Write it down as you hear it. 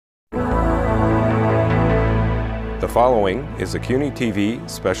following is a CUNY TV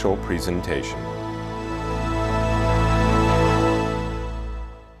special presentation.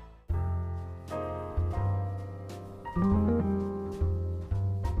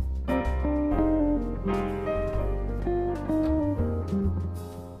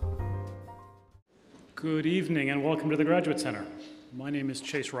 Good evening and welcome to the Graduate Center. My name is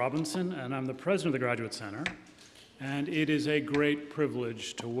Chase Robinson and I'm the president of the Graduate Center, and it is a great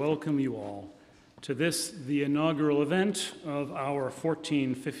privilege to welcome you all to this, the inaugural event of our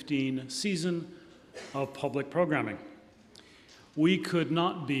 14-15 season of public programming. We could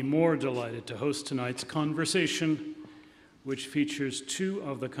not be more delighted to host tonight's conversation, which features two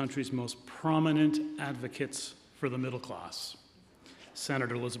of the country's most prominent advocates for the middle class,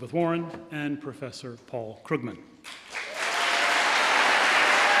 Senator Elizabeth Warren and Professor Paul Krugman.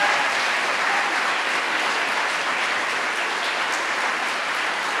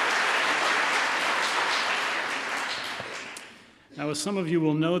 Now, as some of you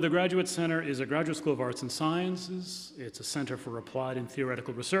will know, the Graduate Center is a graduate school of arts and sciences. It's a center for applied and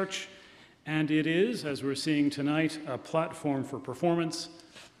theoretical research, and it is, as we're seeing tonight, a platform for performance,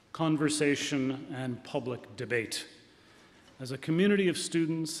 conversation, and public debate. As a community of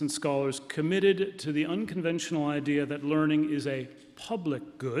students and scholars committed to the unconventional idea that learning is a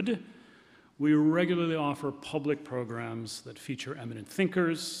public good, we regularly offer public programs that feature eminent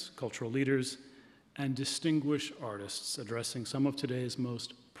thinkers, cultural leaders, and distinguished artists addressing some of today's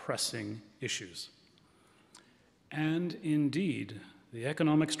most pressing issues. And indeed, the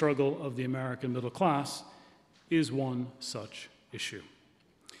economic struggle of the American middle class is one such issue.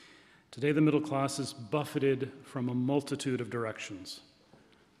 Today, the middle class is buffeted from a multitude of directions.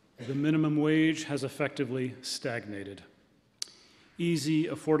 The minimum wage has effectively stagnated. Easy,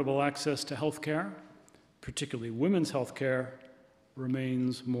 affordable access to health care, particularly women's health care,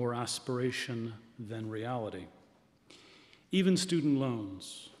 remains more aspiration than reality. Even student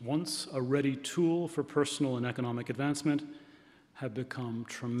loans, once a ready tool for personal and economic advancement, have become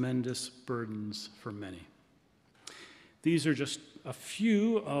tremendous burdens for many. These are just a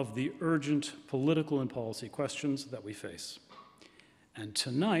few of the urgent political and policy questions that we face. And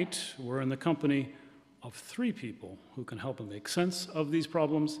tonight, we're in the company of three people who can help us make sense of these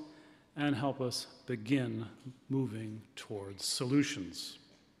problems and help us begin moving towards solutions.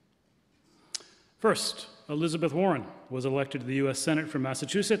 First, Elizabeth Warren was elected to the U.S. Senate from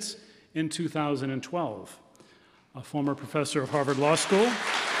Massachusetts in 2012. A former professor of Harvard Law School,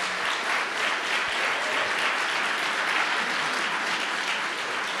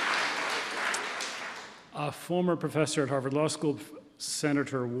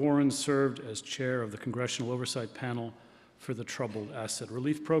 Senator Warren served as chair of the Congressional Oversight Panel for the Troubled Asset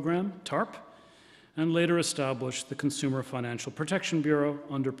Relief Program, TARP, and later established the Consumer Financial Protection Bureau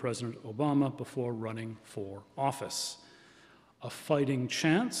under President Obama before running for office. A Fighting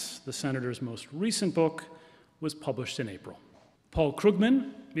Chance, the senator's most recent book, was published in April. Paul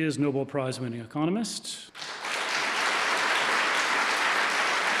Krugman is Nobel Prize-winning economist.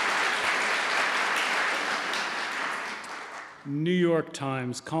 New York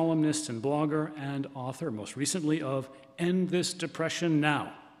Times columnist and blogger and author, most recently, of End This Depression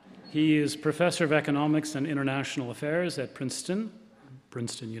Now. He is professor of economics and international affairs at Princeton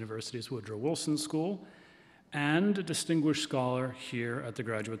University's Woodrow Wilson School, and a distinguished scholar here at the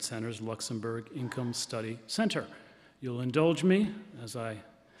Graduate Center's Luxembourg Income Study Center. You'll indulge me, as I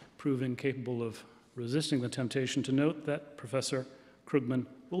prove incapable of resisting the temptation to note that Professor Krugman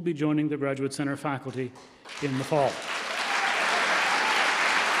will be joining the Graduate Center faculty in the fall.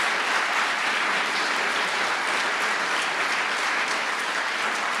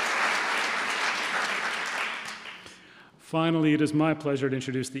 Finally, it is my pleasure to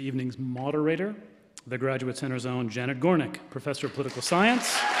introduce the evening's moderator, the Graduate Center's own Janet Gornick, Professor of Political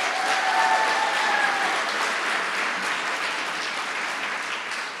Science,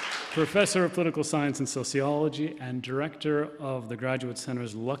 Professor of Political Science and Sociology, and Director of the Graduate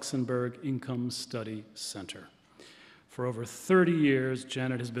Center's Luxembourg Income Study Center. For over 30 years,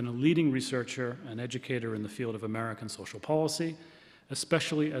 Janet has been a leading researcher and educator in the field of American social policy,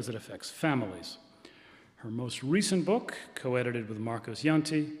 especially as it affects families. Her most recent book, co-edited with Marcos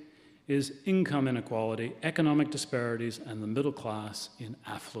Yanti, is Income Inequality, Economic Disparities, and the Middle Class in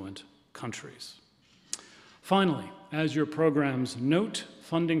Affluent Countries. Finally, as your programs note,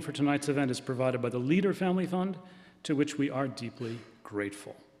 funding for tonight's event is provided by the Leader Family Fund, to which we are deeply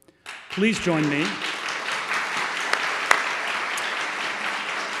grateful. Please join me.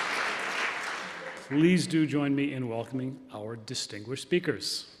 Please do join me in welcoming our distinguished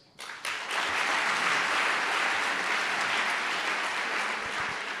speakers.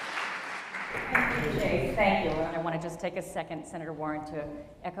 Chase, thank you. And I want to just take a second, Senator Warren, to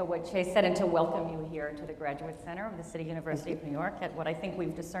echo what Chase said and to welcome you here to the Graduate Center of the City University of New York at what I think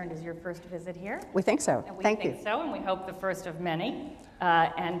we've discerned is your first visit here. We think so. And we Thank think you. so, and we hope the first of many.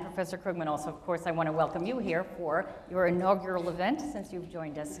 And Professor Krugman, also, of course, I want to welcome you here for your inaugural event since you've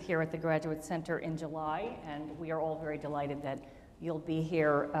joined us here at the Graduate Center in July. And we are all very delighted that you'll be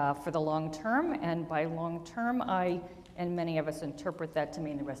here for the long term. And by long term, I and many of us interpret that to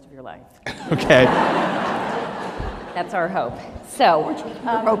mean the rest of your life. Okay. That's our hope. So,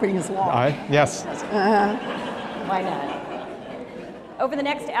 We're hoping is long. Yes. why not? Over the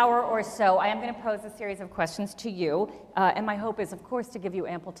next hour or so, I am going to pose a series of questions to you, and my hope is, of course, to give you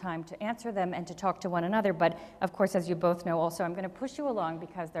ample time to answer them and to talk to one another, but, of course, as you both know, also, I'm going to push you along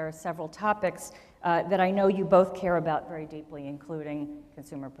because there are several topics that I know you both care about very deeply, including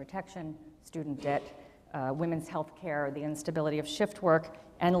consumer protection, student debt, women's health care, the instability of shift work,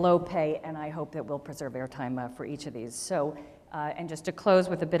 and low pay, and I hope that we'll preserve airtime for each of these. So, and just to close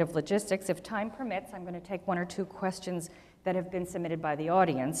with a bit of logistics, if time permits, I'm going to take one or two questions that have been submitted by the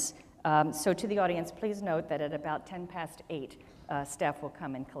audience. So to the audience, please note that at about 8:10, staff will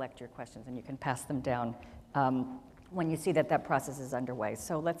come and collect your questions, and you can pass them down when you see that that process is underway.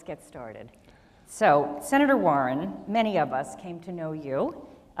 So let's get started. So, Senator Warren, many of us came to know you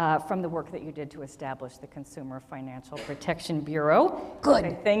from the work that you did to establish the Consumer Financial Protection Bureau. Good.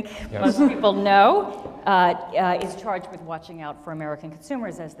 I think most people know is charged with watching out for American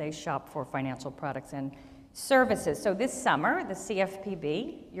consumers as they shop for financial products and services. So this summer, the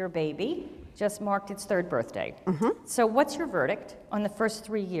CFPB, your baby, just marked its 3rd birthday. So what's your verdict on the first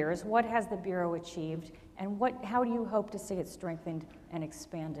 3 years? What has the Bureau achieved? And how do you hope to see it strengthened and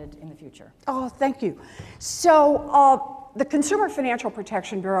expanded in the future? Oh, thank you. So the Consumer Financial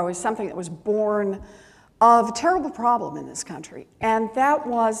Protection Bureau is something that was born of a terrible problem in this country. And that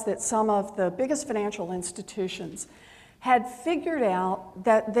was that some of the biggest financial institutions had figured out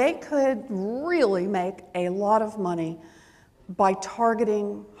that they could really make a lot of money by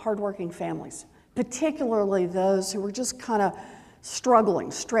targeting hardworking families, particularly those who were just kind of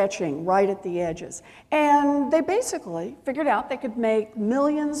struggling, stretching right at the edges. And they basically figured out they could make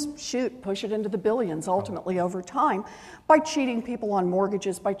millions, push it into the billions ultimately over time by cheating people on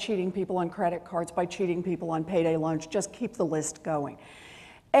mortgages, by cheating people on credit cards, by cheating people on payday loans, just keep the list going.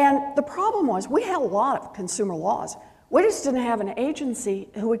 And the problem was we had a lot of consumer laws. We just didn't have an agency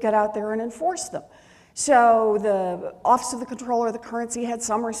who would get out there and enforce them. So the Office of the Comptroller of the Currency had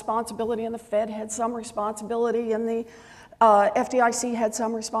some responsibility, and the Fed had some responsibility, and the FDIC had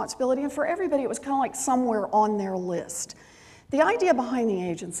some responsibility, and for everybody it was kind of like somewhere on their list. The idea behind the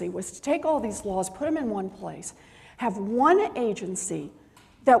agency was to take all these laws, put them in one place, have one agency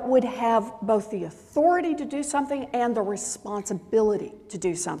that would have both the authority to do something and the responsibility to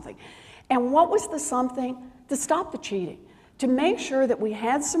do something. And what was the something? To stop the cheating, to make sure that we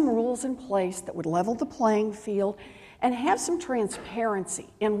had some rules in place that would level the playing field and have some transparency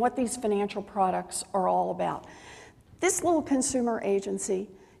in what these financial products are all about. This little consumer agency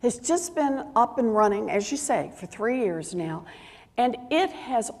has just been up and running, as you say, for 3 years now, and it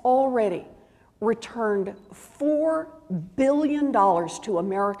has already returned $4 billion to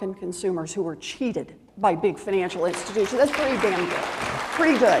American consumers who were cheated by big financial institutions. That's pretty damn good,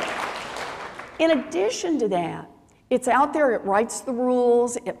 pretty good. In addition to that, it's out there, it writes the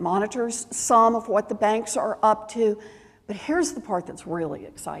rules, it monitors some of what the banks are up to, but here's the part that's really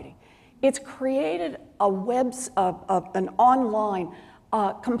exciting. It's created an online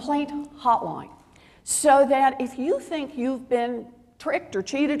complaint hotline so that if you think you've been tricked or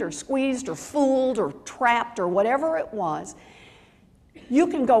cheated or squeezed or fooled or trapped or whatever it was, you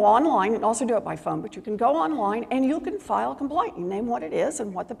can go online and also do it by phone, but you can go online and you can file a complaint. You name what it is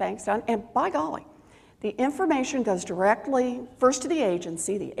and what the bank's done, and by golly, the information goes directly first to the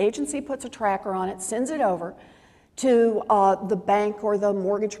agency puts a tracker on it, sends it over to the bank or the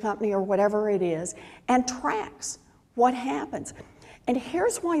mortgage company or whatever it is, and tracks what happens. And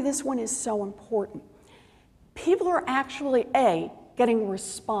here's why this one is so important. People are actually, getting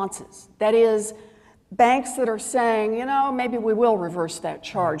responses. That is, banks that are saying, you know, maybe we will reverse that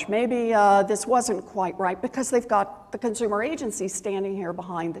charge. Maybe this wasn't quite right, because they've got the consumer agency standing here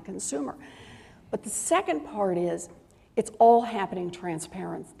behind the consumer. But the second part is, it's all happening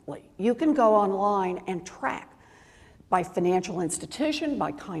transparently. You can go online and track by financial institution,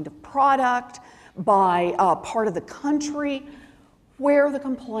 by kind of product, by part of the country, where the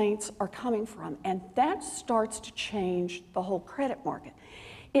complaints are coming from. And that starts to change the whole credit market.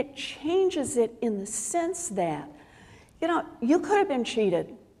 It changes it in the sense that, you know, you could have been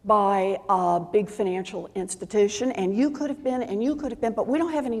cheated by a big financial institution, and you could have been, but we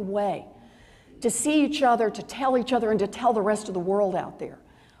don't have any way to see each other, to tell each other, and to tell the rest of the world out there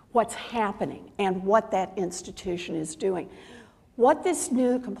what's happening and what that institution is doing. What this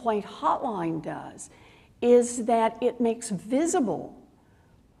new complaint hotline does is that it makes visible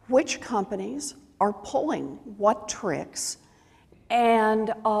which companies are pulling what tricks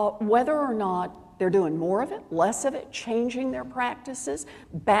and whether or not they're doing more of it, less of it, changing their practices,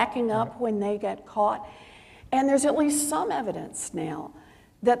 backing up when they get caught. And there's at least some evidence now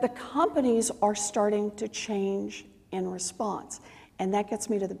that the companies are starting to change in response. And that gets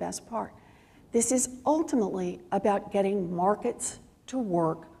me to the best part. This is ultimately about getting markets to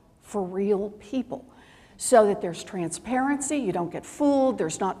work for real people so that there's transparency, you don't get fooled,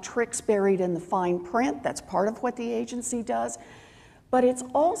 there's not tricks buried in the fine print. That's part of what the agency does. But it's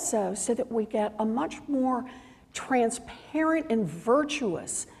also so that we get a much more transparent and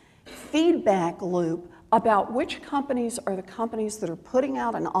virtuous feedback loop about which companies are the companies that are putting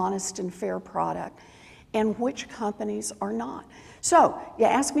out an honest and fair product and which companies are not. So you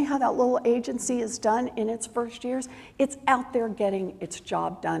ask me how that little agency is done in its first years. It's out there getting its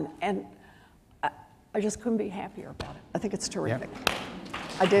job done, and I just couldn't be happier about it. I think it's terrific. Yeah.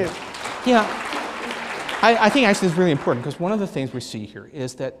 I do. Yeah, I think actually it's really important, because one of the things we see here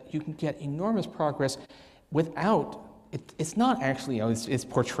is that you can get enormous progress without, it's not actually, it's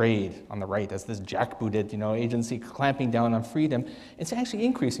portrayed on the right as this jackbooted, agency clamping down on freedom. It's actually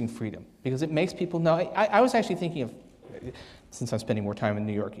increasing freedom, because it makes people know. I was actually thinking of, since I'm spending more time in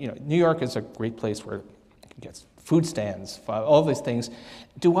New York, New York is a great place where you can get food stands, all these things.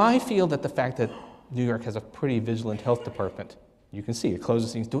 Do I feel that the fact that New York has a pretty vigilant health department, you can see it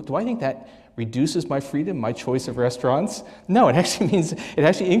closes things, do I think that reduces my freedom, my choice of restaurants? No, it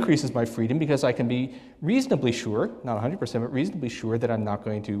actually increases my freedom, because I can be reasonably sure, not 100%, but reasonably sure that I'm not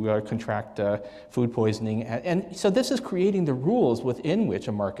going to contract food poisoning. And so this is creating the rules within which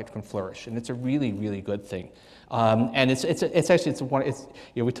a market can flourish, and it's a really, really good thing. And it's a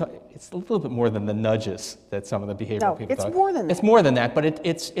little bit more than the nudges that some of the behavioral people talk. It's more than that. It's more than that, but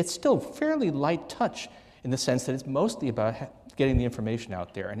it's still fairly light touch in the sense that it's mostly about getting the information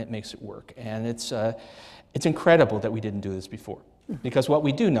out there, and it makes it work. And it's incredible that we didn't do this before, because what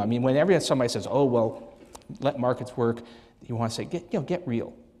we do now, whenever somebody says, "Oh well, let markets work," you want to say, get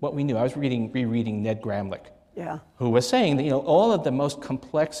real. What we knew, I was rereading Ned Gramlich, who was saying that all of the most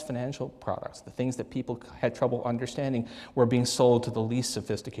complex financial products, the things that people had trouble understanding, were being sold to the least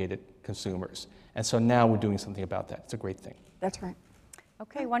sophisticated consumers. And so now we're doing something about that. It's a great thing. That's right.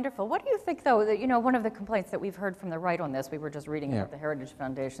 Okay, wonderful. What do you think, though, that, one of the complaints that we've heard from the right on this, we were just reading about the Heritage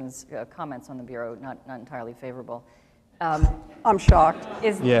Foundation's comments on the Bureau, not entirely favorable. I'm shocked.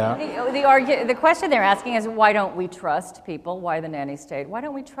 The question they're asking is, why don't we trust people? Why the nanny state? Why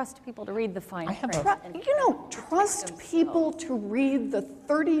don't we trust people to read the fine print? Trust people to read the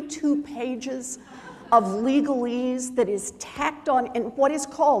 32 pages of legalese that is tacked on in what is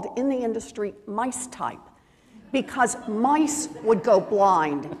called in the industry mice type, because mice would go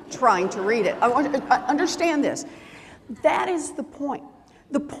blind trying to read it. I understand this. That is the point.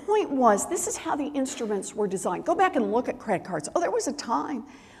 The point was, this is how the instruments were designed. Go back and look at credit cards. Oh, there was a time.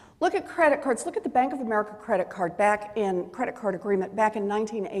 Look at credit cards. Look at the Bank of America credit card credit card agreement back in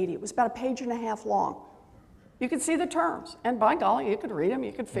 1980. It was about a page and a half long. You could see the terms, and by golly, you could read them.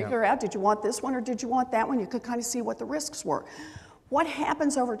 You could figure out, did you want this one or did you want that one? You could kind of see what the risks were. What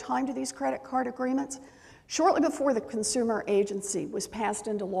happens over time to these credit card agreements? Shortly before the Consumer Agency was passed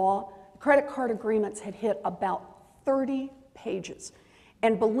into law, credit card agreements had hit about 30 pages.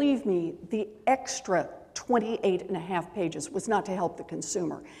 And believe me, the extra 28 and a half pages was not to help the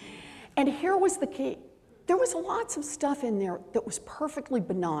consumer. And here was the key. There was lots of stuff in there that was perfectly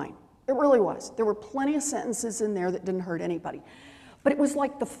benign. It really was. There were plenty of sentences in there that didn't hurt anybody. But it was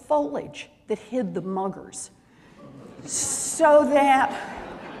like the foliage that hid the muggers. So that,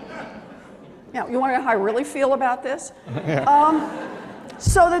 you want to know how I really feel about this?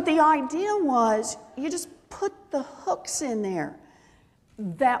 So that the idea was, you just put the hooks in there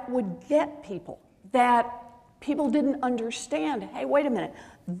that would get people, that people didn't understand. Hey, wait a minute,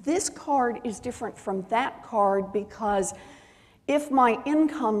 this card is different from that card because if my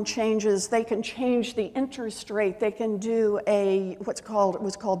income changes, they can change the interest rate. They can do it was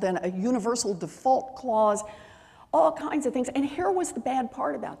called then a universal default clause, all kinds of things. And here was the bad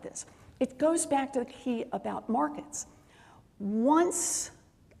part about this. It goes back to the key about markets. Once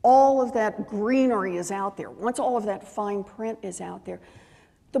all of that greenery is out there, once all of that fine print is out there,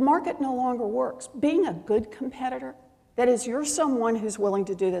 the market no longer works. Being a good competitor, that is, you're someone who's willing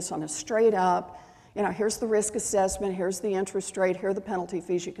to do this on a straight up, here's the risk assessment, here's the interest rate, here are the penalty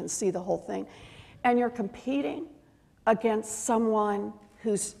fees, you can see the whole thing. And you're competing against someone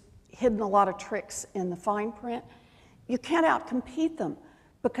who's hidden a lot of tricks in the fine print. You can't outcompete them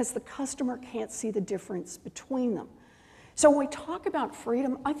because the customer can't see the difference between them. So when we talk about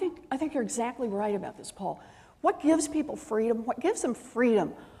freedom, I think you're exactly right about this, Paul. What gives people freedom, what gives them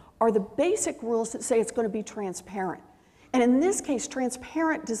freedom are the basic rules that say it's going to be transparent. And in this case,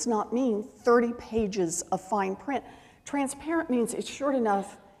 transparent does not mean 30 pages of fine print. Transparent means it's short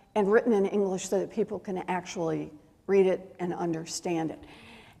enough and written in English so that people can actually read it and understand it.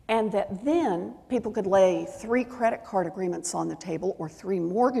 And that then people could lay 3 credit card agreements on the table or 3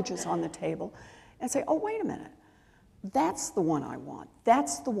 mortgages on the table and say, oh, wait a minute, that's the one I want.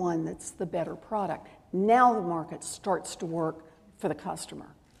 That's the one that's the better product. Now the market starts to work for the customer.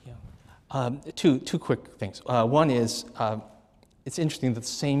 Yeah. Two quick things. One is, it's interesting that the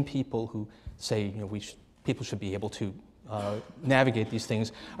same people who say, people should be able to navigate these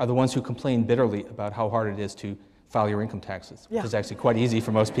things are the ones who complain bitterly about how hard it is to file your income taxes, which is actually quite easy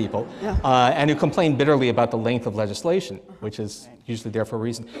for most people, and who complain bitterly about the length of legislation, which is usually there for a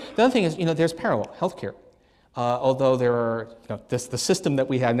reason. The other thing is, there's parallel healthcare. Although there are, the system that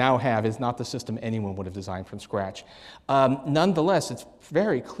we now have is not the system anyone would have designed from scratch. Nonetheless, it's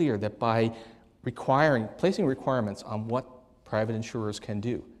very clear that by placing requirements on what private insurers can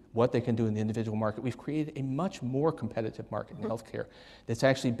do, what they can do in the individual market, we've created a much more competitive market in healthcare. It's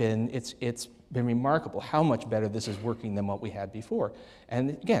actually been, it's been remarkable how much better this is working than what we had before. And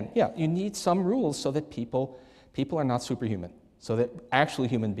again, you need some rules so that people are not superhuman, so that actually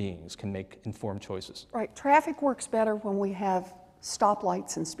human beings can make informed choices. Right, traffic works better when we have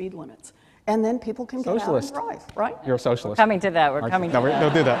stoplights and speed limits. And then people can get out and drive, right? You're a socialist. We're coming to that, we're coming to that.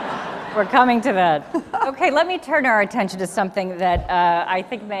 Don't do that. We're coming to that. Okay, let me turn our attention to something that I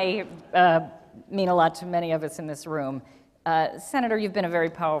think may mean a lot to many of us in this room. Senator, you've been a very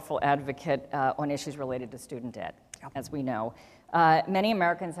powerful advocate on issues related to student debt, as we know. Many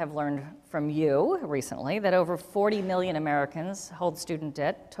Americans have learned from you recently that over 40 million Americans hold student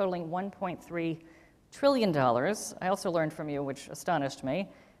debt totaling $1.3 trillion. I also learned from you, which astonished me,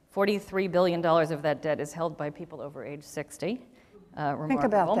 $43 billion of that debt is held by people over age 60. Remarkable. Think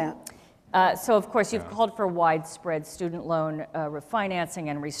about that. So, of course, you've called for widespread student loan refinancing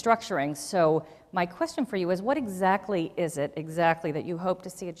and restructuring. So my question for you is, what exactly is it that you hope to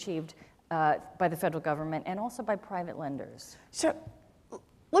see achieved by the federal government and also by private lenders? So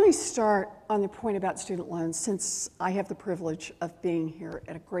let me start on the point about student loans, since I have the privilege of being here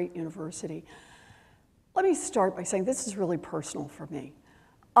at a great university. Let me start by saying this is really personal for me.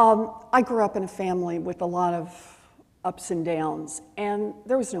 I grew up in a family with a lot of ups and downs, and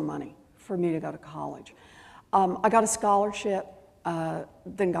there was no money for me to go to college. I got a scholarship,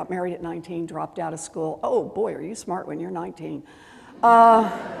 then got married at 19, dropped out of school. Oh boy, are you smart when you're 19. I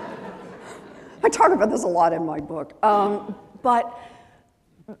talk about this a lot in my book. But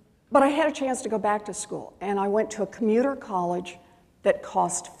I had a chance to go back to school, and I went to a commuter college that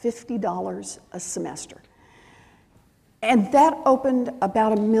cost $50 a semester. And that opened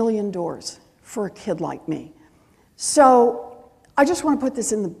about 1 million doors for a kid like me. So I just want to put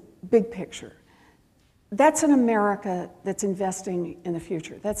this in the big picture. That's an America that's investing in the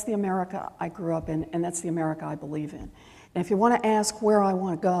future. That's the America I grew up in, and that's the America I believe in. And if you want to ask where I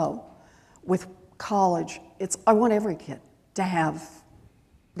want to go with college, I want every kid to have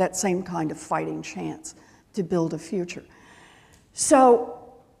that same kind of fighting chance to build a future. So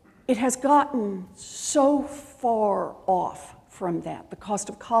it has gotten so far off from that. The cost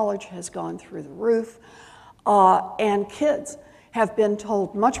of college has gone through the roof, and kids have been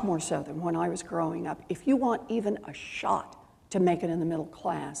told, much more so than when I was growing up, if you want even a shot to make it in the middle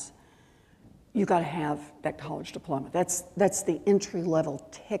class, you got to have that college diploma. That's the entry-level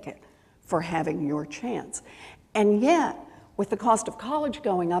ticket for having your chance. And yet, with the cost of college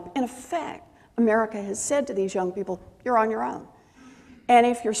going up, in effect, America has said to these young people, you're on your own. And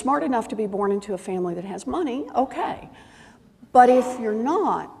if you're smart enough to be born into a family that has money, okay. But if you're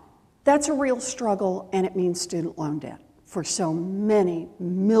not, that's a real struggle, and it means student loan debt for so many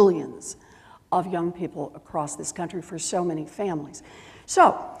millions of young people across this country, for so many families.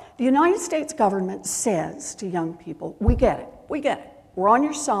 So the United States government says to young people, we get it, we're on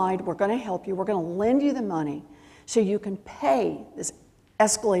your side, we're going to help you, we're going to lend you the money so you can pay this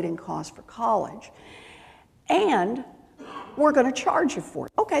escalating cost for college, and we're going to charge you for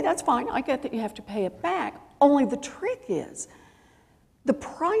it. Okay, that's fine. I get that you have to pay it back. Only the trick is the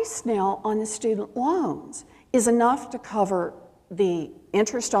price now on the student loans is enough to cover the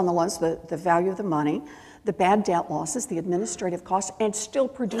interest on the loans, the value of the money, the bad debt losses, the administrative costs, and still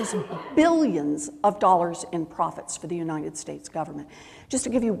produce billions of dollars in profits for the United States government. Just to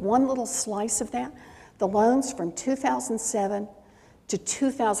give you one little slice of that, the loans from 2007 to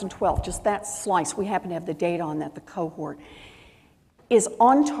 2012, just that slice, we happen to have the data on that, the cohort, is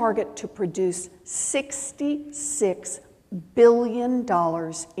on target to produce $66 billion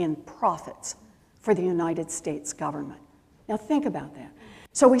in profits for the United States government. Now think about that.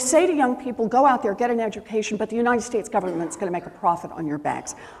 So we say to young people, go out there, get an education, but the United States government's going to make a profit on your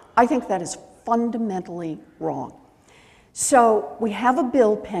backs. I think that is fundamentally wrong. So we have a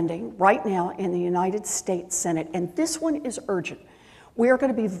bill pending right now in the United States Senate, and this one is urgent. We are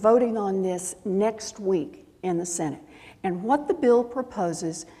going to be voting on this next week in the Senate. And what the bill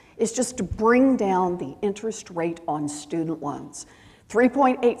proposes is just to bring down the interest rate on student loans.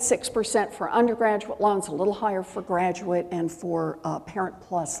 3.86% for undergraduate loans, a little higher for graduate and for Parent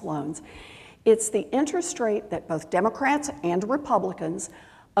Plus loans. It's the interest rate that both Democrats and Republicans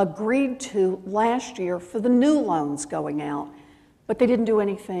agreed to last year for the new loans going out, but they didn't do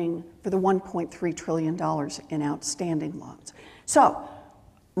anything for the $1.3 trillion in outstanding loans. So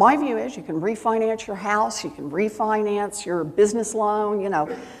my view is you can refinance your house, you can refinance your business loan,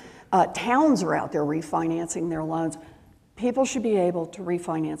 towns are out there refinancing their loans. People should be able to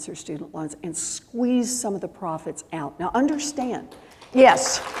refinance their student loans and squeeze some of the profits out. Now understand,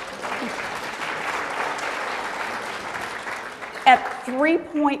 yes, at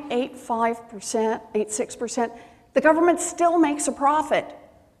 3.85%, 86%, the government still makes a profit.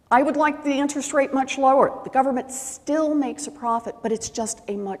 I would like the interest rate much lower. The government still makes a profit, but it's just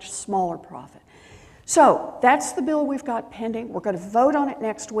a much smaller profit. So that's the bill we've got pending. We're going to vote on it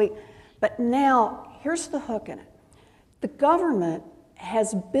next week. But now, here's the hook in it. The government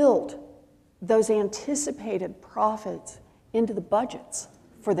has built those anticipated profits into the budgets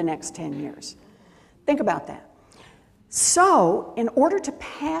for the next 10 years. Think about that. So, in order to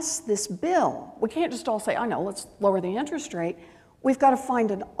pass this bill, we can't just all say, I know, let's lower the interest rate. We've got to find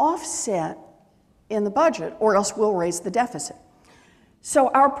an offset in the budget, or else we'll raise the deficit. So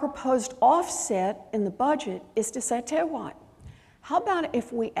our proposed offset in the budget is to say, I tell you what, how about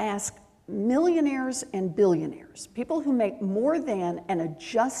if we ask millionaires and billionaires, people who make more than an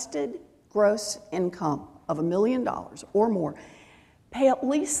adjusted gross income of $1 million or more, pay at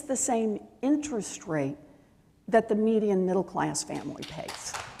least the same interest rate that the median middle class family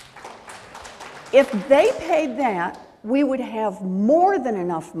pays. If they paid that, we would have more than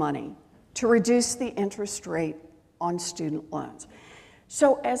enough money to reduce the interest rate on student loans.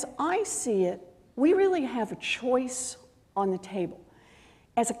 So as I see it, we really have a choice on the table.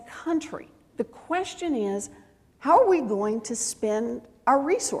 As a country, the question is, how are we going to spend our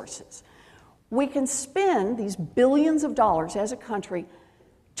resources? We can spend these billions of dollars as a country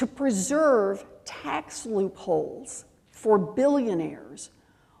to preserve tax loopholes for billionaires,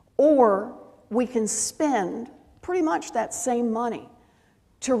 or we can spend pretty much that same money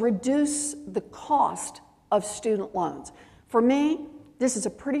to reduce the cost of student loans. For me, this is a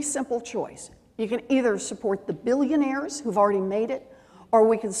pretty simple choice. You can either support the billionaires who've already made it, or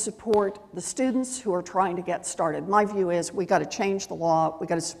we can support the students who are trying to get started. My view is we got to change the law, we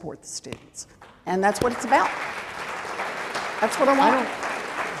got to support the students. And that's what it's about. That's what I want.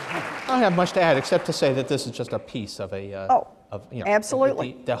 I don't have much to add except to say that this is just a piece of a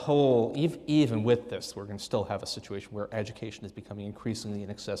absolutely. The whole, even with this, we're going to still have a situation where education is becoming increasingly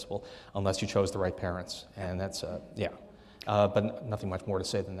inaccessible unless you chose the right parents. And that's, but nothing much more to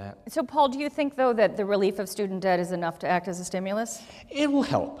say than that. So, Paul, do you think, though, that the relief of student debt is enough to act as a stimulus? It will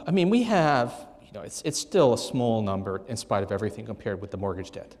help. I mean, we have, it's still a small number in spite of everything compared with the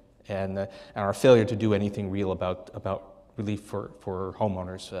mortgage debt. And our failure to do anything real about relief for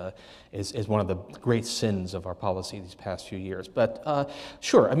homeowners is one of the great sins of our policy these past few years. But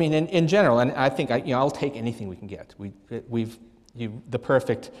sure, I mean, in general, and I think I'll take anything we can get. The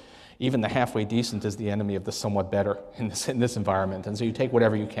perfect, even the halfway decent is the enemy of the somewhat better in this environment. And so you take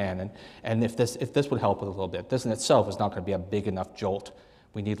whatever you can. And if this would help with a little bit, this in itself is not going to be a big enough jolt.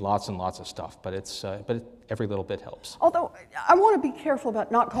 We need lots and lots of stuff, but every little bit helps. Although I want to be careful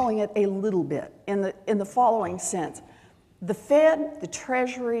about not calling it a little bit in the following sense. The Fed, the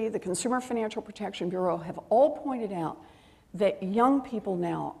Treasury, the Consumer Financial Protection Bureau have all pointed out that young people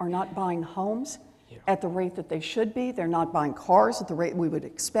now are not buying homes at the rate that they should be. They're not buying cars at the rate we would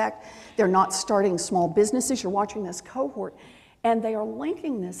expect. They're not starting small businesses. You're watching this cohort. And they are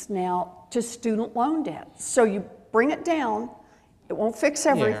linking this now to student loan debt. So you bring it down. It won't fix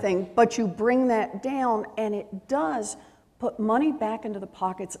everything, but you bring that down, and it does put money back into the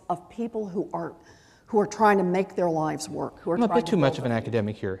pockets of people who are trying to make their lives work. I'm a bit too much of an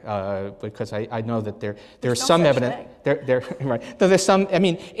academic here, because I know that there's some evidence. Right. There's some. I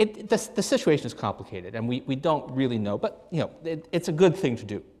mean, the situation is complicated, and we don't really know. But it's a good thing to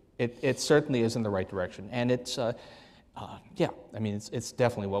do. It certainly is in the right direction, and it's Yeah, I mean, it's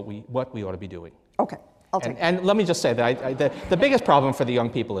definitely what we ought to be doing. Okay, I'll take it. And let me just say that the biggest problem for the young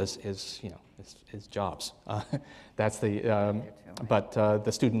people is jobs. That's the but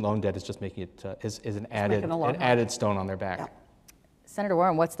the student loan debt is just making it is an added stone on their back. Yeah. Senator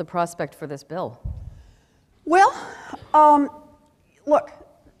Warren, what's the prospect for this bill? Well, look,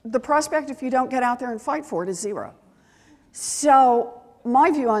 the prospect if you don't get out there and fight for it is zero. So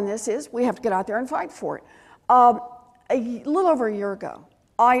my view on this is we have to get out there and fight for it. A little over a year ago,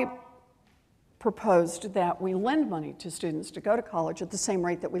 I proposed that we lend money to students to go to college at the same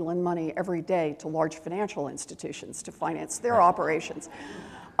rate that we lend money every day to large financial institutions to finance their operations.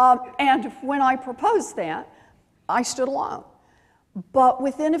 And when I proposed that, I stood alone. But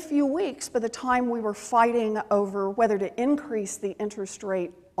within a few weeks, by the time we were fighting over whether to increase the interest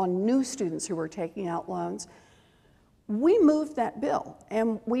rate on new students who were taking out loans, we moved that bill.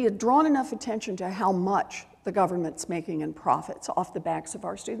 And we had drawn enough attention to how much the government's making in profits off the backs of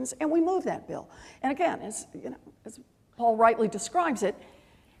our students, and we moved that bill. And again, as Paul rightly describes it,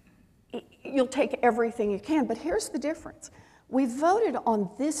 you'll take everything you can, but here's the difference. We voted on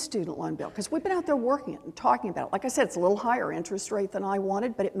this student loan bill because we've been out there working it and talking about it. Like I said, it's a little higher interest rate than I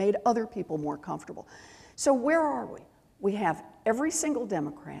wanted, but it made other people more comfortable. So where are we? We have every single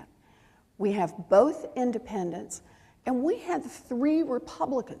Democrat, we have both independents, and we had 3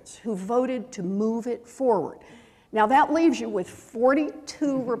 Republicans who voted to move it forward. Now that leaves you with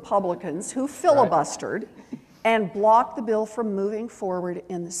 42 Republicans who filibustered and blocked the bill from moving forward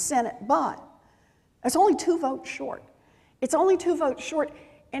in the Senate, but it's only 2 votes short. It's only 2 votes short,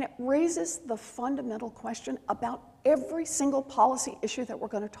 and it raises the fundamental question about every single policy issue that we're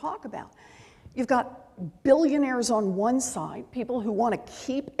going to talk about. You've got billionaires on one side, people who want to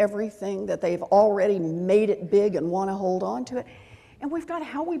keep everything that they've already made it big and want to hold on to it. And we've got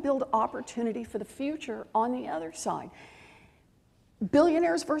how we build opportunity for the future on the other side.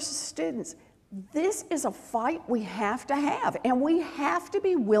 Billionaires versus students. This is a fight we have to have, and we have to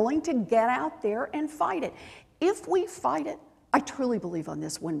be willing to get out there and fight it. If we fight it, I truly believe on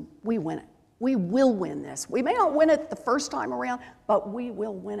this when we win it. We will win this. We may not win it the first time around, but we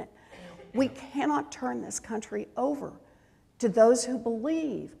will win it. We cannot turn this country over to those who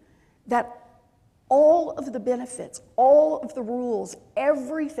believe that all of the benefits, all of the rules,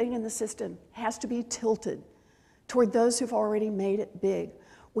 everything in the system has to be tilted toward those who've already made it big.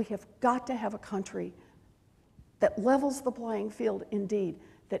 We have got to have a country that levels the playing field, indeed,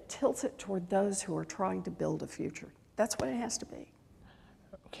 that tilts it toward those who are trying to build a future. That's what it has to be.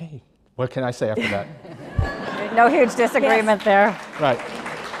 Okay, what can I say after that? No huge disagreement there. Right.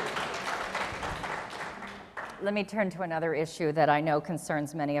 Let me turn to another issue that I know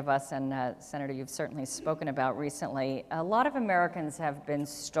concerns many of us, and Senator, you've certainly spoken about recently. A lot of Americans have been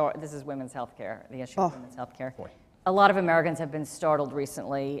this is women's health care, the issue of women's health care. A lot of Americans have been startled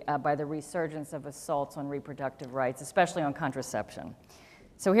recently by the resurgence of assaults on reproductive rights, especially on contraception.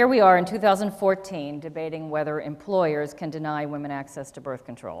 So here we are in 2014 debating whether employers can deny women access to birth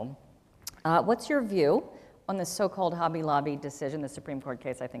control. What's your view on the so-called Hobby Lobby decision, the Supreme Court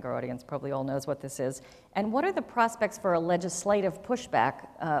case? I think our audience probably all knows what this is. And what are the prospects for a legislative pushback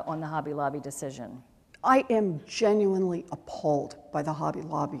on the Hobby Lobby decision? I am genuinely appalled by the Hobby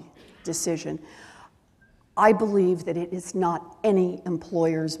Lobby decision. I believe that it is not any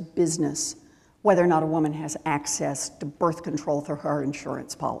employer's business whether or not a woman has access to birth control through her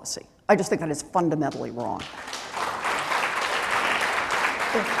insurance policy. I just think that is fundamentally wrong.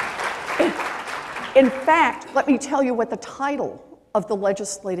 In fact, let me tell you what the title of the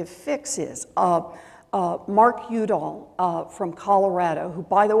legislative fix is. Mark Udall from Colorado, who,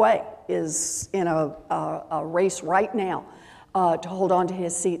 by the way, is in a race right now to hold on to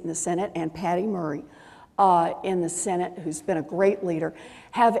his seat in the Senate, and Patty Murray in the Senate, who's been a great leader,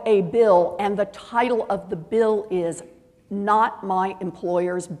 have a bill, and the title of the bill is Not My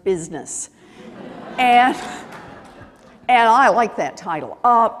Employer's Business. And I like that title.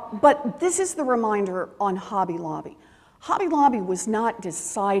 But this is the reminder on Hobby Lobby. Hobby Lobby was not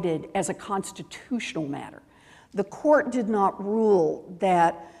decided as a constitutional matter. The court did not rule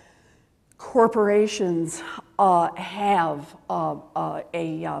that corporations have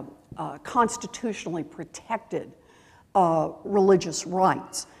constitutionally protected religious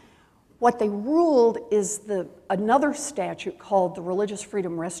rights. What they ruled is another statute called the Religious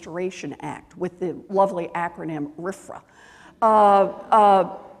Freedom Restoration Act, with the lovely acronym RFRA,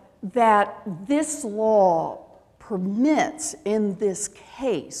 that this law permits, in this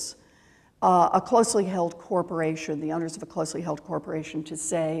case, a closely held corporation, the owners of a closely held corporation, to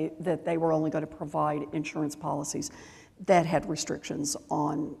say that they were only going to provide insurance policies that had restrictions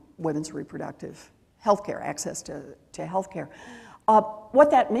on women's reproductive healthcare, access to healthcare.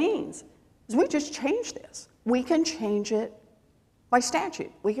 What that means is we just change this. We can change it by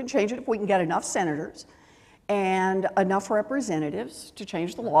statute. We can change it if we can get enough senators and enough representatives to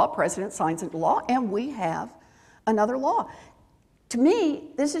change the law. President signs into law, and we have another law. To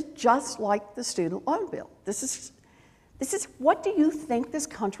me, this is just like the student loan bill. This is what do you think this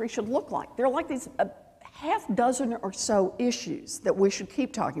country should look like? There are like these half dozen or so issues that we should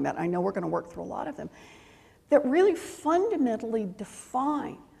keep talking about. I know we're going to work through a lot of them that really fundamentally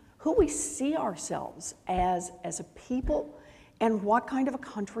define who we see ourselves as a people and what kind of a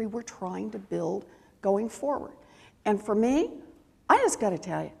country we're trying to build going forward. And for me, I just got to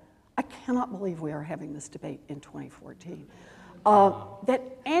tell you, I cannot believe we are having this debate in 2014. That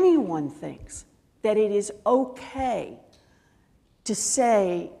anyone thinks that it is okay to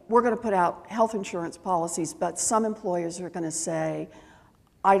say we're going to put out health insurance policies, but some employers are going to say,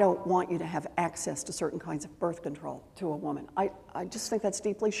 I don't want you to have access to certain kinds of birth control to a woman. I just think that's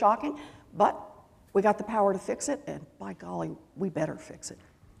deeply shocking, but we got the power to fix it, and by golly, we better fix it.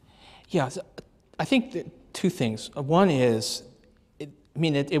 Yeah, so I think that two things. One is,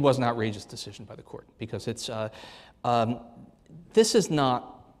 it was an outrageous decision by the court because it's, this is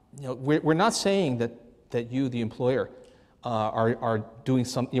not, we're not saying that you, the employer, are doing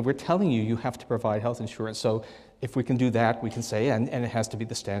something. We're telling you you have to provide health insurance. So if we can do that, we can say, and it has to be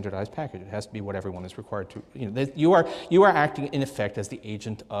the standardized package. It has to be what everyone is required to. You are acting in effect as the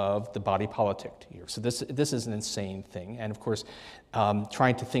agent of the body politic here. So this is an insane thing. And of course,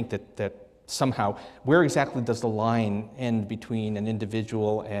 trying to think that somehow, where exactly does the line end between an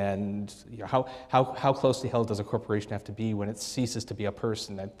individual and how closely held does a corporation have to be when it ceases to be a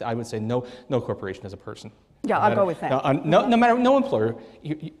person? I would say no corporation is a person. Yeah, I'll go with that. No employer,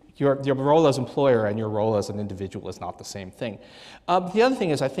 your role as employer and your role as an individual is not the same thing. The other thing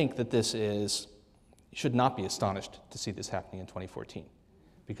is I think that you should not be astonished to see this happening in 2014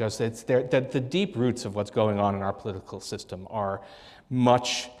 because the deep roots of what's going on in our political system are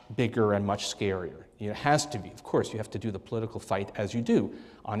much bigger and much scarier. It has to be. Of course, you have to do the political fight as you do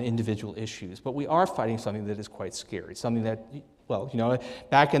on individual issues, but we are fighting something that is quite scary, something that,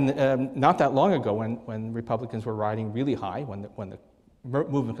 back in not that long ago when Republicans were riding really high, when the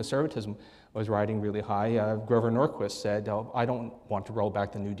movement of conservatism was riding really high, Grover Norquist said, I don't want to roll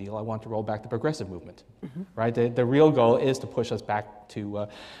back the New Deal, I want to roll back the progressive movement, right? The real goal is to push us back to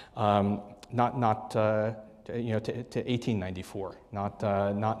to 1894, not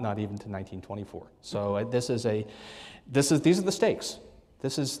even to 1924. So these are the stakes.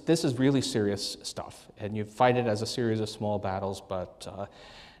 This is really serious stuff, and you fight it as a series of small battles, but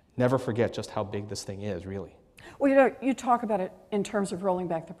never forget just how big this thing is, really. Well, you talk about it in terms of rolling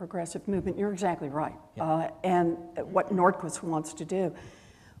back the progressive movement. You're exactly right, and what Nordquist wants to do.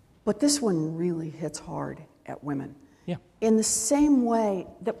 But this one really hits hard at women. Yeah. In the same way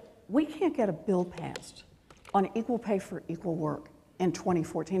that we can't get a bill passed on equal pay for equal work in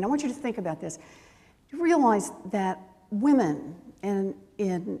 2014. I want you to think about this. You realize that women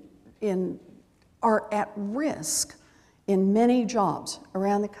are at risk in many jobs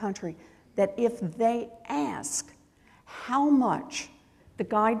around the country that if they ask how much the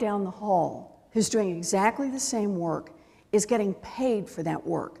guy down the hall who's doing exactly the same work is getting paid for that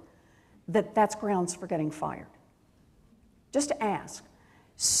work, that's grounds for getting fired. Just ask.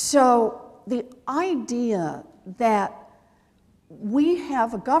 So the idea that we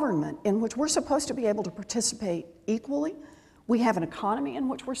have a government in which we're supposed to be able to participate equally, we have an economy in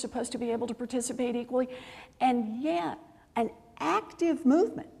which we're supposed to be able to participate equally, and yet an active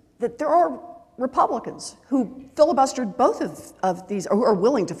movement, that there are Republicans who filibustered both of these, or who are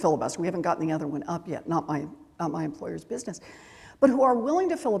willing to filibuster. We haven't gotten the other one up yet, not my employer's business, but who are willing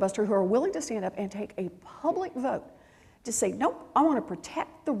to filibuster, who are willing to stand up and take a public vote to say, nope, I want to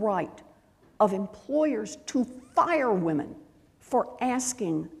protect the right of employers to fire women for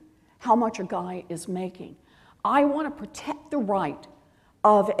asking how much a guy is making. I want to protect the right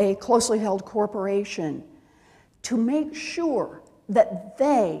of a closely held corporation to make sure that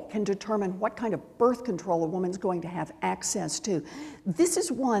they can determine what kind of birth control a woman's going to have access to. This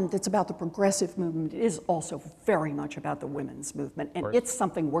is one that's about the progressive movement. It is also very much about the women's movement, and it's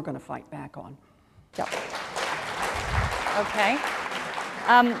something we're going to fight back on. Yep. Okay.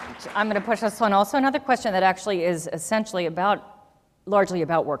 I'm going to push this one also. Another question that actually is essentially largely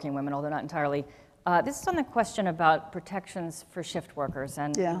about working women, although not entirely. This is on the question about protections for shift workers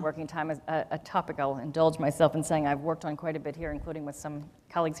and working time, a topic I'll indulge myself in saying I've worked on quite a bit here, including with some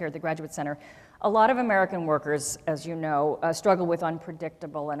colleagues here at the Graduate Center. A lot of American workers, as you know, struggle with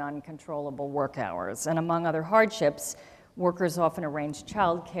unpredictable and uncontrollable work hours. And among other hardships, Workers often arrange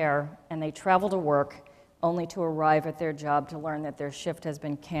childcare, and they travel to work only to arrive at their job to learn that their shift has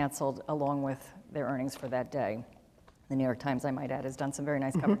been canceled along with their earnings for that day. The New York Times, I might add, has done some very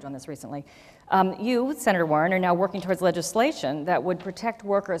nice coverage on this recently. You, Senator Warren, are now working towards legislation that would protect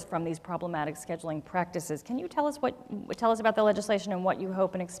workers from these problematic scheduling practices. Can you tell us about the legislation and what you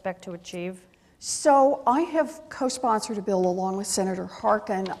hope and expect to achieve? So I have co-sponsored a bill along with Senator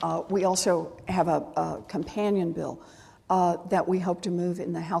Harkin. We also have a companion bill that we hope to move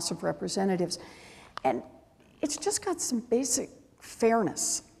in the House of Representatives. And it's just got some basic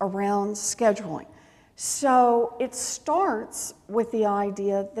fairness around scheduling. So it starts with the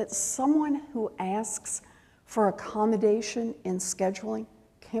idea that someone who asks for accommodation in scheduling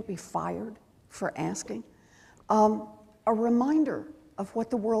can't be fired for asking. A reminder of what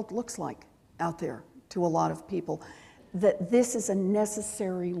the world looks like out there to a lot of people, that this is a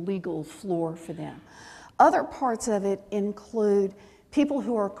necessary legal floor for them. Other parts of it include people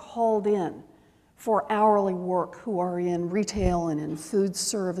who are called in for hourly work, who are in retail and in food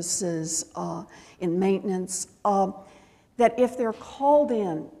services, in maintenance, that if they're called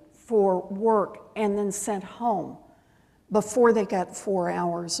in for work and then sent home before they get 4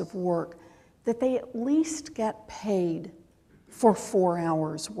 hours of work, that they at least get paid for 4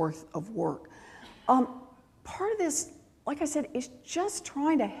 hours worth of work. Part of this, like I said, is just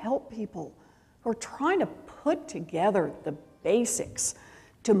trying to help people who are trying to put together the basics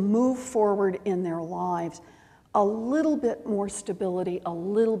to move forward in their lives, a little bit more stability, a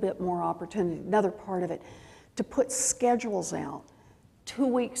little bit more opportunity. Another part of it, to put schedules out 2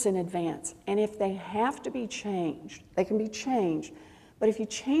 weeks in advance. And if they have to be changed, they can be changed. But if you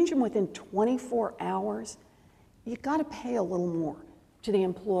change them within 24 hours, you got to pay a little more to the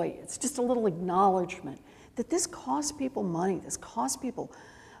employee. It's just a little acknowledgement that this costs people money, this costs people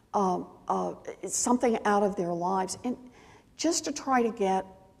something out of their lives. And just to try to get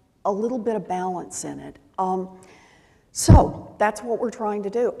a little bit of balance in it. So that's what we're trying to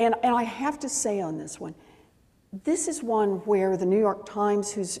do. And I have to say on this one, this is one where the New York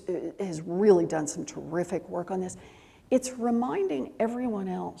Times has really done some terrific work on this. It's reminding everyone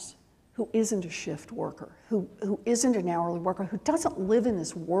else who isn't a shift worker, who isn't an hourly worker, who doesn't live in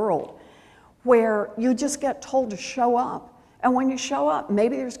this world where you just get told to show up. And when you show up,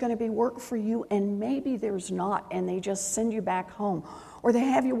 maybe there's going to be work for you and maybe there's not, and they just send you back home. Or they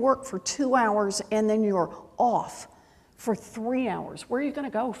have you work for 2 hours and then you're off for 3 hours. Where are you going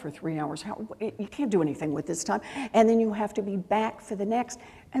to go for 3 hours? You can't do anything with this time. And then you have to be back for the next.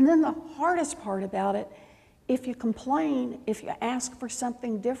 And then the hardest part about it, if you complain, if you ask for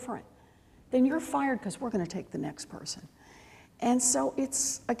something different, then you're fired because we're going to take the next person. And so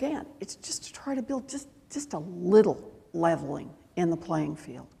it's, again, it's just to try to build just a little leveling in the playing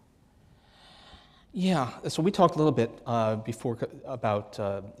field. Yeah, so we talked a little bit before about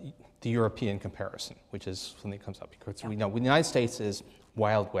the European comparison, which is something that comes up because we know the United States is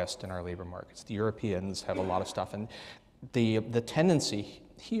Wild West in our labor markets. The Europeans have a lot of stuff, and the tendency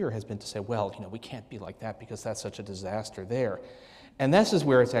here has been to say, well, we can't be like that because that's such a disaster there. And this is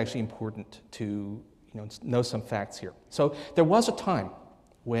where it's actually important to know some facts here. So there was a time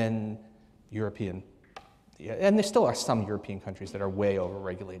when and there still are some European countries that are way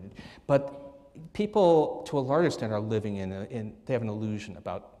overregulated, but people, to a large extent, are living they have an illusion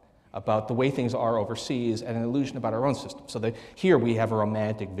about the way things are overseas and an illusion about our own system. So here we have a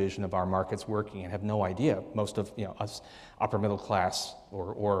romantic vision of our markets working and have no idea, most of us upper middle class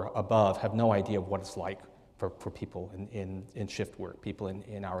or above have no idea what it's like for people in shift work, people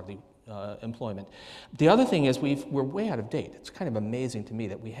in hourly employment. The other thing is we're way out of date. It's kind of amazing to me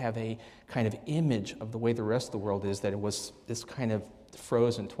that we have a kind of image of the way the rest of the world is, that it was this kind of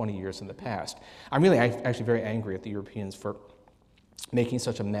frozen 20 years in the past. I'm really actually very angry at the Europeans for making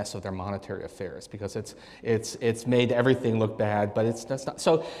such a mess of their monetary affairs, because it's made everything look bad, but that's not.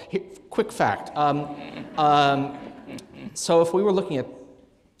 So quick fact. So if we were looking at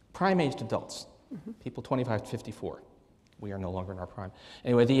prime-aged adults, people 25 to 54, we are no longer in our prime.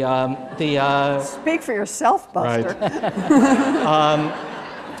 Anyway, Speak for yourself, Buster. Right.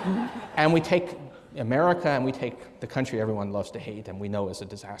 And we take America and we take the country everyone loves to hate and we know is a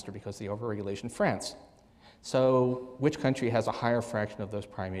disaster because of the overregulation, France. So which country has a higher fraction of those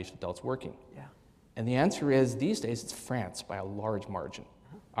prime-aged adults working? Yeah. And the answer is, these days, it's France by a large margin.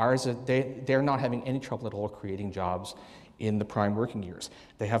 Ours, they're not having any trouble at all creating jobs in the prime working years.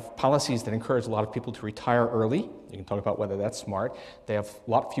 They have policies that encourage a lot of people to retire early. You can talk about whether that's smart. They have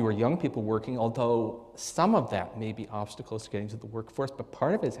a lot fewer young people working, although some of that may be obstacles to getting to the workforce, but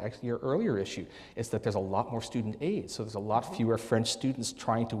part of it is actually your earlier issue, is that there's a lot more student aid, so there's a lot fewer French students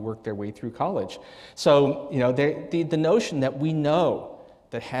trying to work their way through college. So, you know, the notion that we know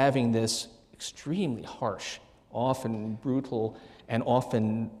that having this extremely harsh, often brutal, and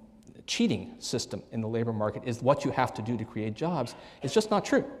often cheating system in the labor market is what you have to do to create jobs is just not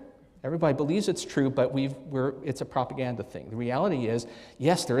true. Everybody believes it's true, but it's a propaganda thing. The reality is,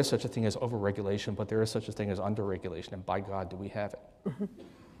 yes, there is such a thing as overregulation, but there is such a thing as underregulation, and by God, do we have it.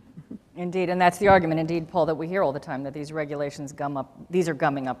 Indeed, and that's the argument, indeed, Paul, that we hear all the time, that these regulations these are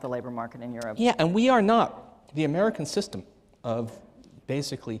gumming up the labor market in Europe. Yeah, and we are not. The American system of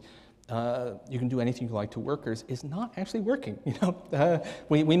basically you can do anything you like to workers is not actually working. You know,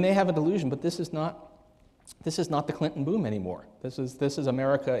 we may have a delusion, but this is not the Clinton boom anymore. This is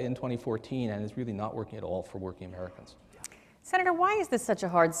America in 2014, and it's really not working at all for working Americans. Senator, why is this such a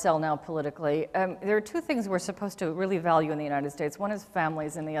hard sell now politically? There are two things we're supposed to really value in the United States. One is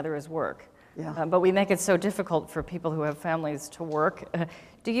families, and the other is work. Yeah. But we make it so difficult for people who have families to work.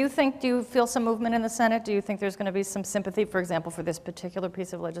 Do you feel some movement in the Senate? Do you think there's going to be some sympathy, for example, for this particular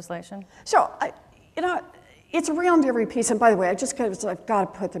piece of legislation? So, it's around every piece. And by the way, I've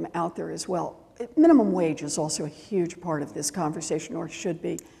got to put them out there as well. Minimum wage is also a huge part of this conversation, or should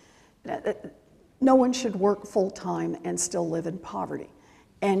be. No one should work full-time and still live in poverty.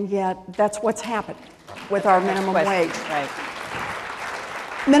 And yet, that's what's happened with our minimum wage. Right.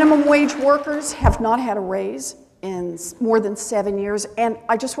 Minimum wage workers have not had a raise in more than 7 years, and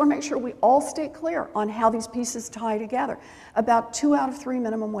I just want to make sure we all stay clear on how these pieces tie together. About 2 out of 3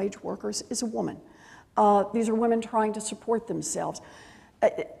 minimum wage workers is a woman. These are women trying to support themselves.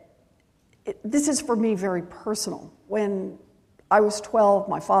 This is, for me, very personal. When I was 12,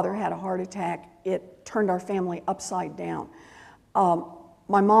 my father had a heart attack. It turned our family upside down.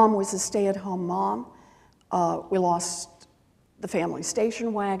 My mom was a stay-at-home mom. We lost the family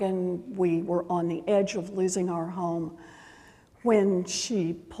station wagon. We were on the edge of losing our home when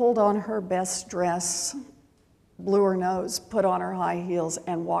she pulled on her best dress, blew her nose, put on her high heels,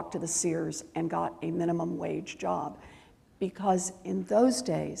 and walked to the Sears and got a minimum wage job. Because in those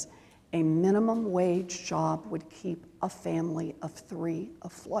days, a minimum wage job would keep a family of 3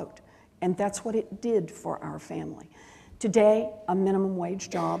 afloat. And that's what it did for our family. Today, a minimum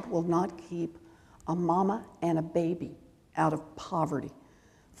wage job will not keep a mama and a baby out of poverty.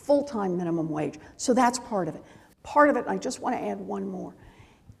 Full-time minimum wage. So that's part of it. Part of it, I just want to add one more,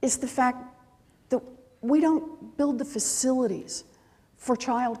 is the fact that we don't build the facilities for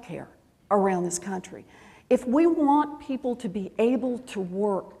childcare around this country. If we want people to be able to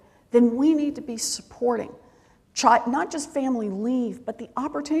work, then we need to be supporting not just family leave, but the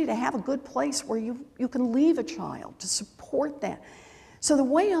opportunity to have a good place where you can leave a child, to support that. So the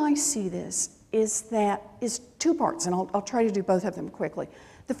way I see this is 2 parts, and I'll try to do both of them quickly.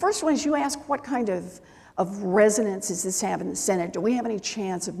 The first one is you ask what kind of resonance does this have in the Senate? Do we have any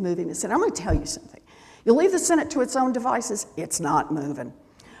chance of moving the Senate? I'm going to tell you something. You leave the Senate to its own devices, it's not moving.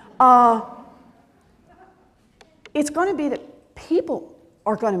 It's going to be that people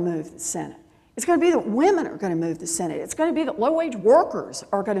are going to move the Senate. It's going to be that women are going to move the Senate. It's going to be that low-wage workers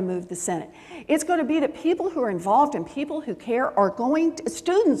are going to move the Senate. It's going to be that people who are involved and people who care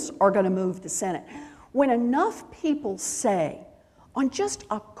students are going to move the Senate. When enough people say, on just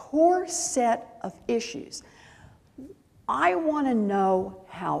a core set of issues, I want to know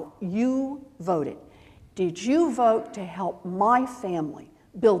how you voted. Did you vote to help my family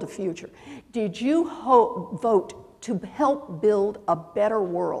build a future? Did you vote to help build a better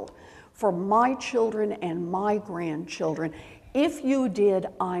world for my children and my grandchildren? If you did,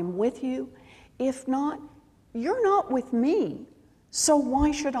 I'm with you. If not, you're not with me. So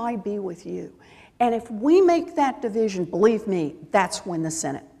why should I be with you? And if we make that division, believe me, that's when the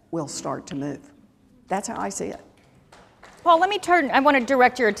Senate will start to move. That's how I see it. Paul, I want to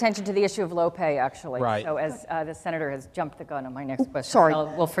direct your attention to the issue of low pay, actually. Right. So as the senator has jumped the gun on my next question, sorry.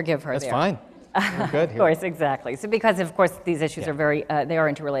 we'll forgive her That's there. fine. We're good here. Of course, exactly. So because, of course, these issues are they are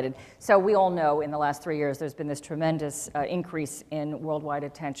interrelated. So we all know in the last 3 years there's been this tremendous increase in worldwide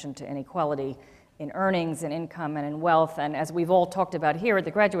attention to inequality in earnings and income and in wealth. And as we've all talked about here at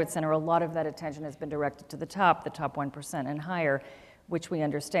the Graduate Center, a lot of that attention has been directed to the top 1% and higher, which we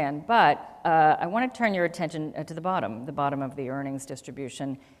understand. But I want to turn your attention to the bottom of the earnings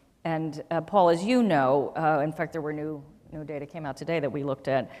distribution. And Paul, as you know, in fact, there were new data came out today that we looked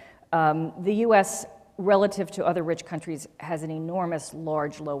at. The U.S., relative to other rich countries, has an enormous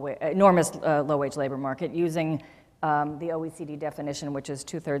low-wage labor market, using the OECD definition, which is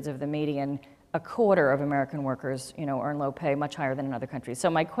 2/3 of the median, a quarter of American workers, earn low pay, much higher than in other countries. So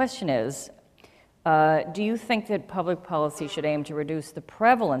my question is, do you think that public policy should aim to reduce the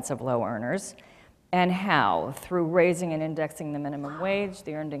prevalence of low earners, and how? Through raising and indexing the minimum wage,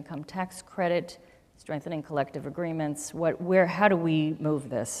 the earned income tax credit, strengthening collective agreements? How do we move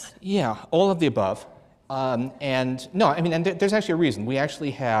this? Yeah, all of the above. And no, I mean, and there's actually a reason. We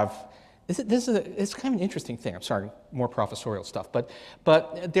actually have, it's kind of an interesting thing. I'm sorry, more professorial stuff. But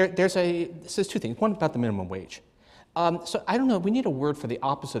this is two things. One about the minimum wage. So I don't know, we need a word for the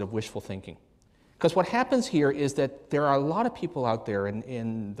opposite of wishful thinking. Because what happens here is that there are a lot of people out there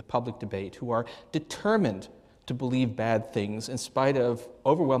in the public debate who are determined to believe bad things in spite of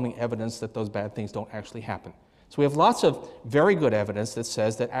overwhelming evidence that those bad things don't actually happen. So we have lots of very good evidence that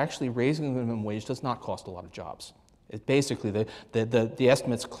says that actually raising the minimum wage does not cost a lot of jobs. It basically, the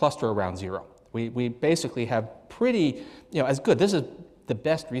estimates cluster around zero. We basically have pretty, as good. This is the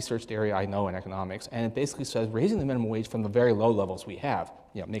best researched area I know in economics, and it basically says raising the minimum wage from the very low levels we have,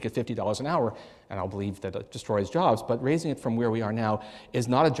 make it $50 an hour, and I'll believe that it destroys jobs, but raising it from where we are now is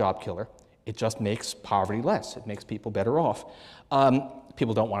not a job killer. It just makes poverty less. It makes people better off.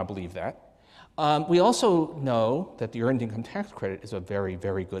 People don't want to believe that. We also know that the earned income tax credit is a very,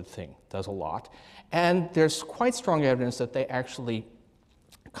 very good thing, does a lot, and there's quite strong evidence that they actually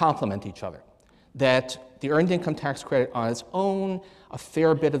complement each other. That the earned income tax credit on its own, a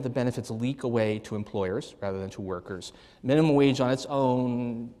fair bit of the benefits leak away to employers rather than to workers. Minimum wage on its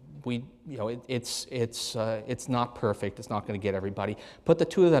own, it's not perfect. It's not going to get everybody. Put the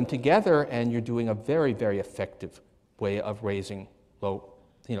two of them together, and you're doing a very, very effective way of raising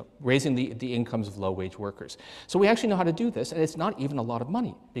the incomes of low-wage workers. So we actually know how to do this, and it's not even a lot of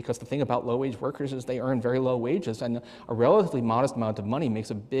money, because the thing about low-wage workers is they earn very low wages, and a relatively modest amount of money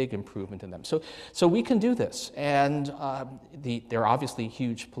makes a big improvement in them. So we can do this, and there are obviously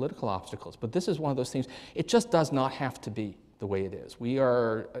huge political obstacles, but this is one of those things. It just does not have to be the way it is. We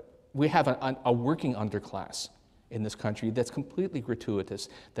have a working underclass in this country that's completely gratuitous,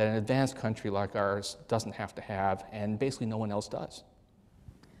 that an advanced country like ours doesn't have to have, and basically no one else does.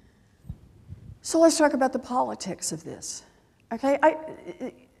 So let's talk about the politics of this.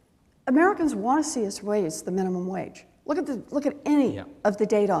 Okay, Americans want to see us raise the minimum wage. Look at any of the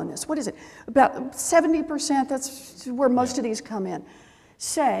data on this. What is it? About 70%, that's where most of these come in,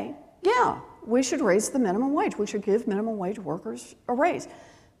 say, yeah, we should raise the minimum wage. We should give minimum wage workers a raise.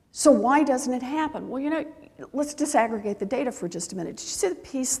 So why doesn't it happen? Well, let's disaggregate the data for just a minute. Did you see the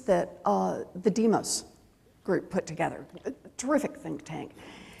piece that the Demos group put together? A terrific think tank.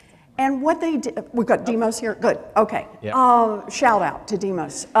 And what they did, we've got Demos here, good, okay. Yeah. Shout out to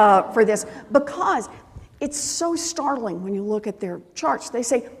Demos for this, because it's so startling when you look at their charts. They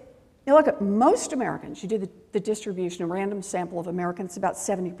say, look at most Americans, you do the distribution, a random sample of Americans, about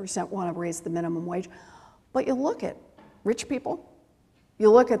 70% want to raise the minimum wage. But you look at rich people, you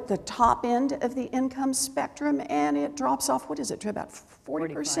look at the top end of the income spectrum, and it drops off, what is it, to about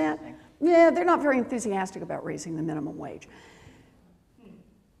 40%? Yeah, they're not very enthusiastic about raising the minimum wage.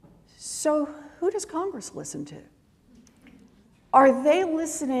 So who does Congress listen to? Are they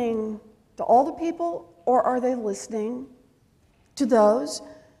listening to all the people, or are they listening to those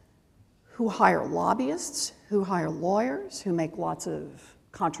who hire lobbyists, who hire lawyers, who make lots of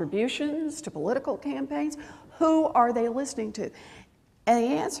contributions to political campaigns? Who are they listening to? And the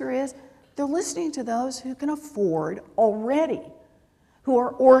answer is, they're listening to those who can afford already, who are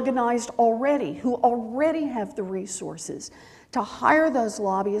organized already, who already have the resources to hire those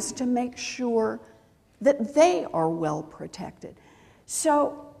lobbyists to make sure that they are well protected.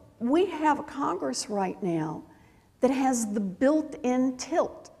 So we have a Congress right now that has the built-in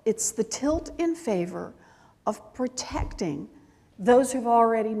tilt. It's the tilt in favor of protecting those who've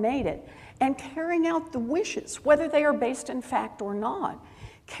already made it and carrying out the wishes, whether they are based in fact or not,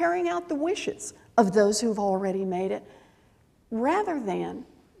 carrying out the wishes of those who've already made it, rather than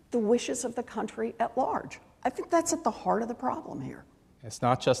the wishes of the country at large. I think that's at the heart of the problem here. It's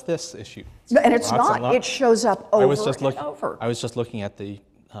not just this issue. And it's not. It shows up over and over. I was just looking at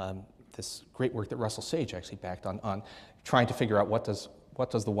this great work that Russell Sage actually backed on trying to figure out what does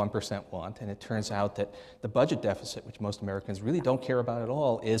the 1% want, and it turns out that the budget deficit, which most Americans really don't care about at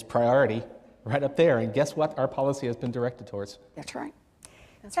all, is priority right up there. And guess what? Our policy has been directed towards. That's right.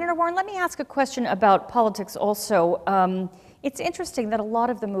 Senator Warren, let me ask a question about politics also. It's interesting that a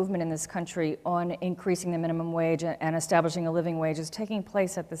lot of the movement in this country on increasing the minimum wage and establishing a living wage is taking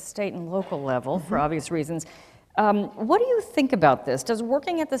place at the state and local level for obvious reasons. What do you think about this? Does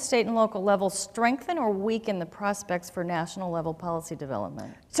working at the state and local level strengthen or weaken the prospects for national level policy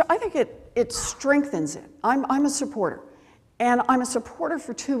development? So I think it strengthens it. I'm a supporter. And I'm a supporter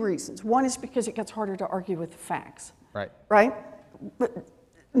for two reasons. One is because it gets harder to argue with the facts. Right. Right? But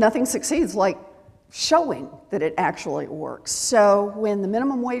nothing succeeds like showing that it actually works. So when the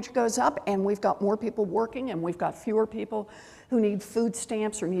minimum wage goes up and we've got more people working and we've got fewer people who need food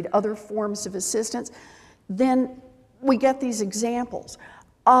stamps or need other forms of assistance, then we get these examples.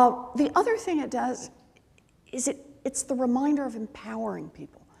 The other thing it does is it's the reminder of empowering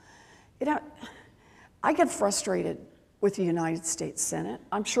people. You know, I get frustrated with the United States Senate.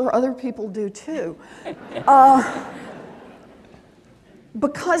 I'm sure other people do too.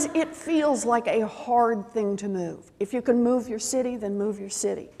 Because it feels like a hard thing to move. If you can move your city, then move your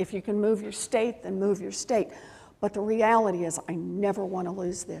city. If you can move your state, then move your state. But the reality is, I never want to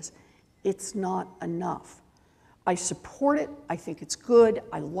lose this. It's not enough. I support it, I think it's good,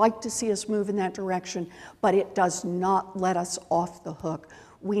 I like to see us move in that direction, but it does not let us off the hook.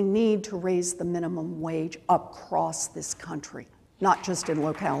 We need to raise the minimum wage across this country, not just in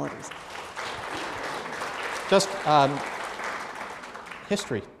localities. Just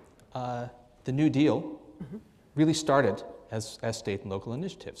history. The New Deal really started as state and local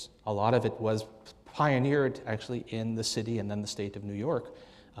initiatives. A lot of it was pioneered actually in the city and then the state of New York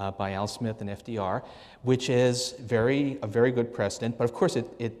by Al Smith and FDR, which is a very good precedent. But of course,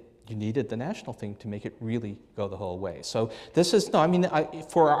 you needed the national thing to make it really go the whole way. So this is, no, I mean,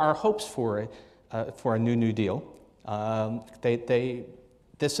 for our hopes for a New Deal,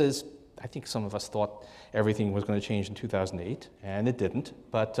 this is, I think some of us thought everything was going to change in 2008, and it didn't.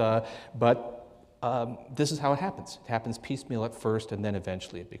 But this is how it happens. It happens piecemeal at first, and then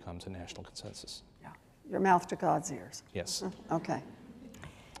eventually it becomes a national consensus. Yeah. Your mouth to God's ears. Yes. Okay.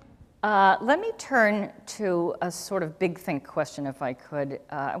 Let me turn to a sort of big think question, if I could.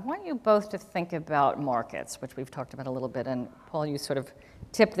 I want you both to think about markets, which we've talked about a little bit, and Paul, you sort of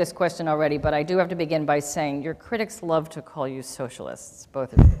tipped this question already, but I do have to begin by saying your critics love to call you socialists,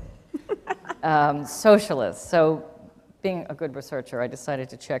 both of you. Socialists. So being a good researcher, I decided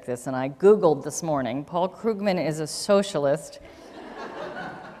to check this, and I Googled this morning, Paul Krugman is a socialist,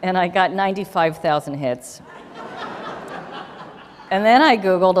 and I got 95,000 hits. And then I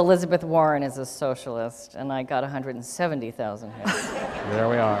Googled Elizabeth Warren is a socialist, and I got 170,000 hits. There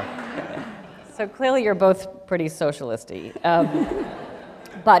we are. So clearly you're both pretty socialisty.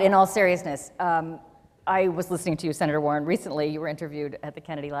 But in all seriousness, I was listening to you, Senator Warren, recently. You were interviewed at the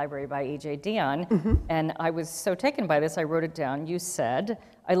Kennedy Library by E.J. Dionne, and I was so taken by this, I wrote it down. You said,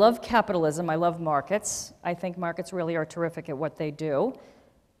 I love capitalism, I love markets. I think markets really are terrific at what they do.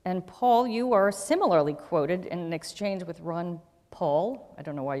 And Paul, you are similarly quoted in an exchange with Ron Paul. I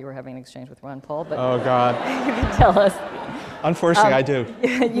don't know why you were having an exchange with Ron Paul, but Oh, God. you can tell us. Unfortunately, I do.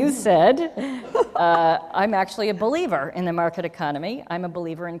 You said, I'm actually a believer in the market economy. I'm a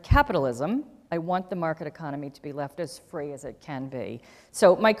believer in capitalism. I want the market economy to be left as free as it can be.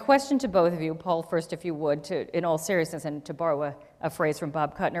 So my question to both of you, Paul, first, if you would, in all seriousness, and to borrow a phrase from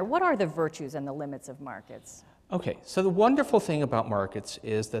Bob Kuttner, what are the virtues and the limits of markets? Okay, so the wonderful thing about markets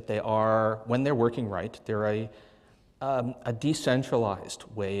is that they are, when they're working right, they're a decentralized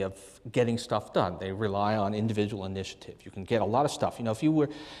way of getting stuff done. They rely on individual initiative. You can get a lot of stuff. You know, if you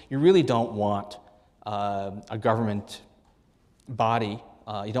really don't want a government body,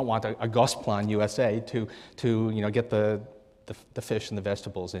 you don't want a Gosplan USA to get the fish and the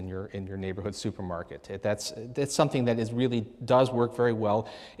vegetables in your neighborhood supermarket. That's something that really does work very well.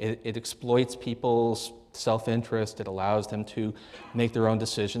 It exploits people's self-interest. It allows them to make their own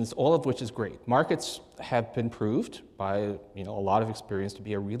decisions, all of which is great. Markets have been proved by a lot of experience to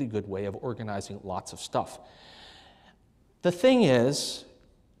be a really good way of organizing lots of stuff. The thing is,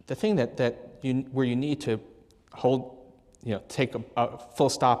 where you need to take a full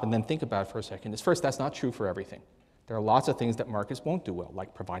stop and then think about it for a second is, first, that's not true for everything. There are lots of things that markets won't do well,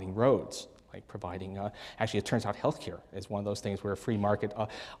 like providing roads, like providing, actually it turns out healthcare is one of those things where a free market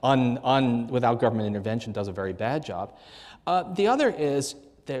without government intervention does a very bad job. The other is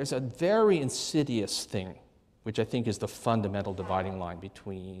there's a very insidious thing, which I think is the fundamental dividing line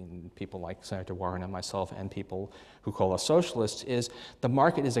between people like Senator Warren and myself and people who call us socialists, is the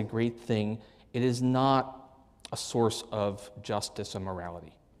market is a great thing. It is not a source of justice and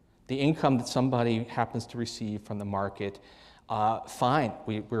morality. The income that somebody happens to receive from the market, fine,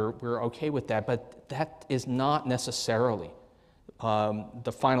 we're okay with that, but that is not necessarily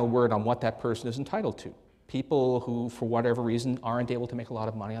the final word on what that person is entitled to. People who, for whatever reason, aren't able to make a lot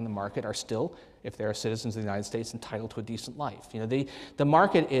of money on the market are still, if they're citizens of the United States, entitled to a decent life. The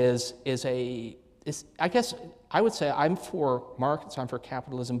market is I guess, I would say I'm for markets, I'm for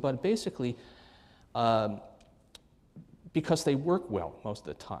capitalism, but basically because they work well most of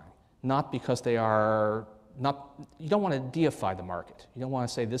the time, not because they are not. You don't want to deify the market. You don't want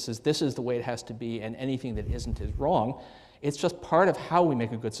to say this is the way it has to be, and anything that isn't is wrong. It's just part of how we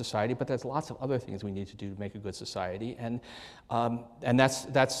make a good society, but there's lots of other things we need to do to make a good society, and that's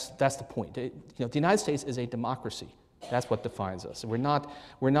the point. The United States is a democracy. That's what defines us. We're not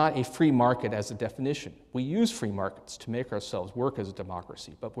a free market as a definition. We use free markets to make ourselves work as a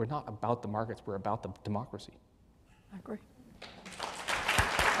democracy, but we're not about the markets. We're about the democracy. I agree.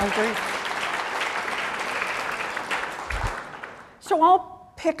 I agree. So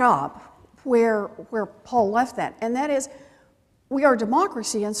I'll pick up where Paul left that, and that is, we are a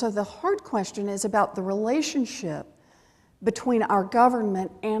democracy, and so the hard question is about the relationship between our government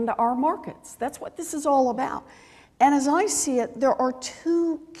and our markets. That's what this is all about. And as I see it, there are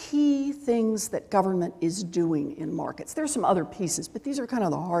two key things that government is doing in markets. There's some other pieces, but these are kind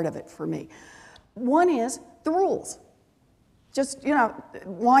of the heart of it for me. One is the rules. Just,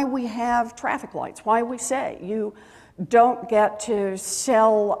 why we have traffic lights, why we say you don't get to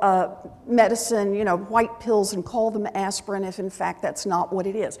sell medicine, white pills and call them aspirin if in fact that's not what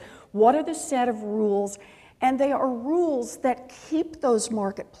it is. What are the set of rules? And they are rules that keep those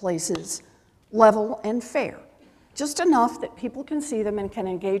marketplaces level and fair. Just enough that people can see them and can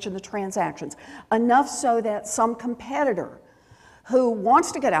engage in the transactions. Enough so that some competitor who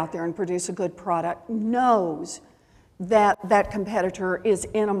wants to get out there and produce a good product knows that that competitor is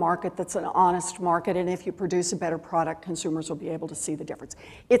in a market that's an honest market, and if you produce a better product, consumers will be able to see the difference.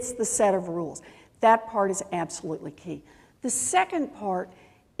 It's the set of rules. That part is absolutely key. The second part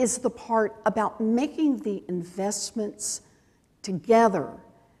is the part about making the investments together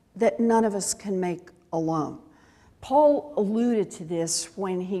that none of us can make alone. Paul alluded to this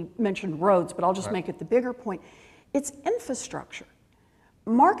when he mentioned roads, but I'll just make it the bigger point. It's infrastructure.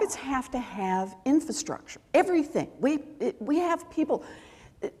 Markets have to have infrastructure, everything. We have people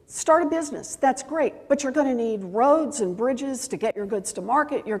start a business, that's great, but you're going to need roads and bridges to get your goods to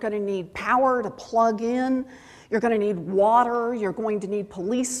market. You're going to need power to plug in. You're going to need water. You're going to need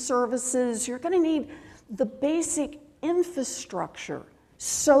police services. You're going to need the basic infrastructure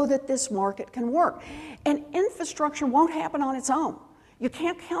so that this market can work. And infrastructure won't happen on its own. You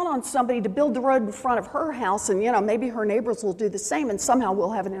can't count on somebody to build the road in front of her house and maybe her neighbors will do the same and somehow we'll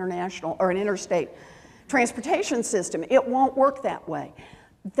have an international or an interstate transportation system. It won't work that way.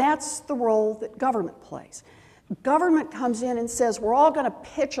 That's the role that government plays. Government comes in and says, we're all going to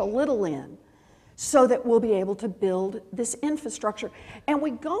pitch a little in so that we'll be able to build this infrastructure. And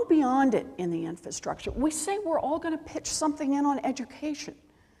we go beyond it in the infrastructure. We say we're all going to pitch something in on education.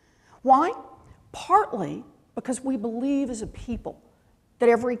 Why? Partly because we believe as a people that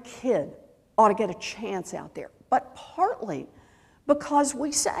every kid ought to get a chance out there, but partly because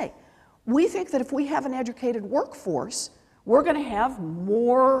we say, we think that if we have an educated workforce, we're going to have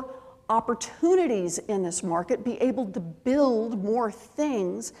more opportunities in this market, be able to build more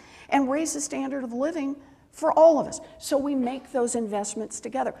things, and raise the standard of living for all of us. So we make those investments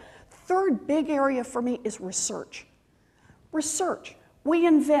together. Third big area for me is research. Research. We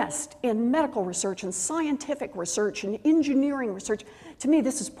invest in medical research and scientific research and engineering research. To me,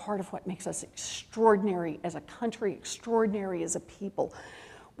 this is part of what makes us extraordinary as a country, extraordinary as a people.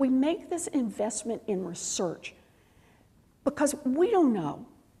 We make this investment in research because we don't know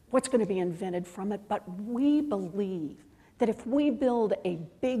what's going to be invented from it, but we believe that if we build a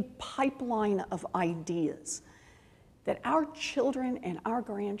big pipeline of ideas, that our children and our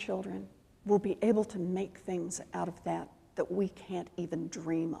grandchildren will be able to make things out of that we can't even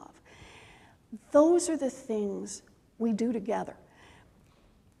dream of. Those are the things we do together.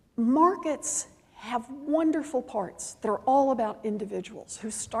 Markets have wonderful parts that are all about individuals who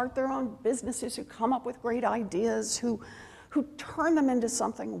start their own businesses, who come up with great ideas, who turn them into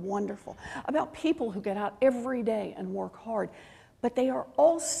something wonderful, about people who get out every day and work hard. But they are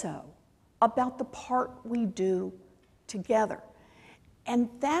also about the part we do together. And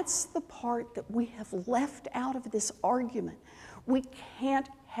that's the part that we have left out of this argument. We can't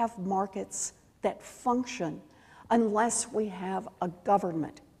have markets that function unless we have a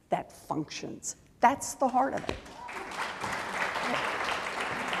government that functions. That's the heart of it.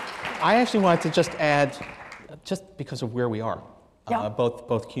 I actually wanted to just add, just because of where we are,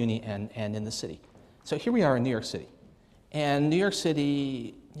 both CUNY and in the city. So here we are in New York City. And New York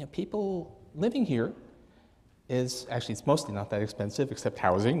City, people living here is actually, it's mostly not that expensive except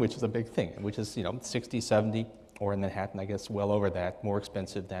housing, which is a big thing, which is 60, 70, or in Manhattan, I guess well over that, more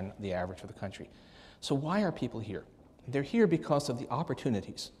expensive than the average for the country. So why are people here? They're here because of the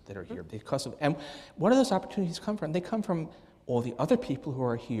opportunities that are here. And what do those opportunities come from? They come from all the other people who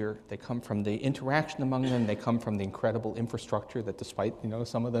are here. They come from the interaction among them. They come from the incredible infrastructure that, despite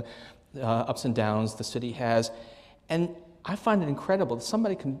some of the ups and downs the city has. And I find it incredible that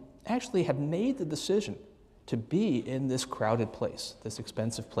somebody can actually have made the decision to be in this crowded place, this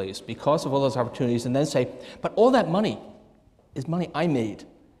expensive place, because of all those opportunities, and then say, but all that money is money I made,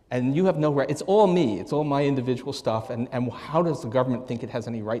 and you have no right, it's all me, it's all my individual stuff, and how does the government think it has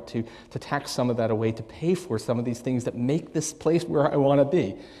any right to tax some of that away to pay for some of these things that make this place where I want to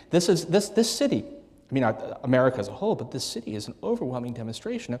be? This city, I mean, America as a whole, but this city is an overwhelming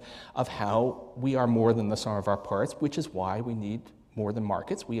demonstration of how we are more than the sum of our parts, which is why we need more than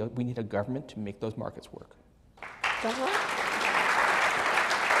markets. We need a government to make those markets work.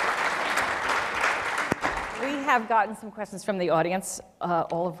 We have gotten some questions from the audience,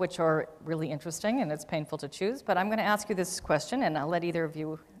 all of which are really interesting, and it's painful to choose. But I'm going to ask you this question, and I'll let either of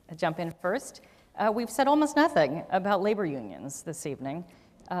you jump in first. We've said almost nothing about labor unions this evening.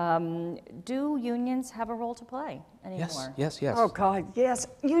 Do unions have a role to play anymore? Yes. Oh, God, yes.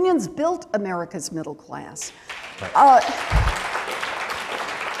 Unions built America's middle class. Right.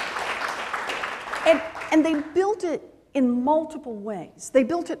 And they built it in multiple ways. They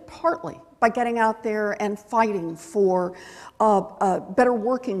built it partly by getting out there and fighting for better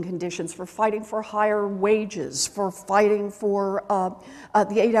working conditions, for fighting for higher wages, for fighting for the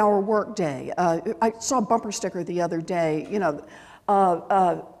 8-hour workday. I saw a bumper sticker the other day,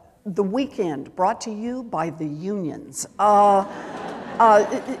 the weekend brought to you by the unions.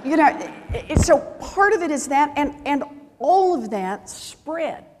 So part of it is that, and all of that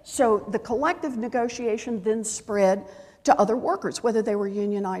spread. So the collective negotiation then spread to other workers, whether they were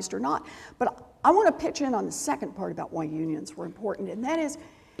unionized or not. But I want to pitch in on the second part about why unions were important, and that is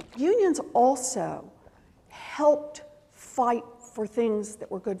unions also helped fight for things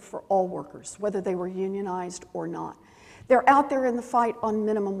that were good for all workers, whether they were unionized or not. They're out there in the fight on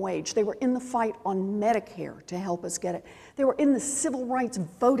minimum wage. They were in the fight on Medicare to help us get it. They were in the Civil Rights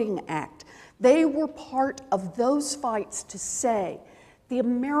Voting Act. They were part of those fights to say the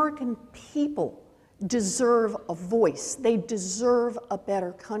American people deserve a voice. They deserve a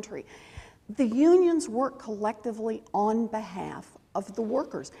better country. The unions work collectively on behalf of the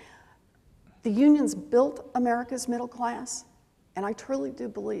workers. The unions built America's middle class, and I truly do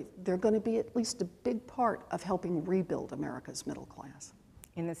believe they're going to be at least a big part of helping rebuild America's middle class.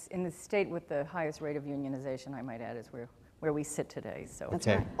 In the state with the highest rate of unionization, I might add, is where we sit today. So that's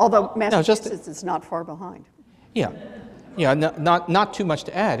right. Although Massachusetts is not far behind. Yeah, not too much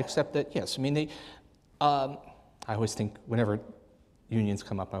to add, except that, yes, I mean, I always think whenever unions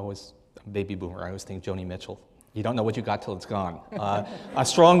come up, I'm a baby boomer, I always think Joni Mitchell. You don't know what you got till it's gone. A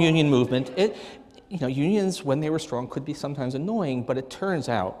strong union movement, unions, when they were strong, could be sometimes annoying, but it turns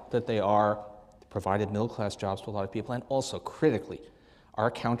out that they provided middle-class jobs to a lot of people, and also, critically, are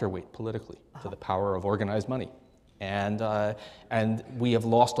a counterweight politically to the power of organized money. And we have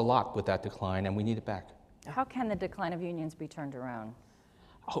lost a lot with that decline, and we need it back. How can the decline of unions be turned around?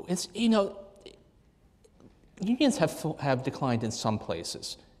 Oh, unions have declined in some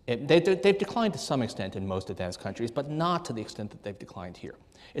places. They've declined to some extent in most advanced countries, but not to the extent that they've declined here.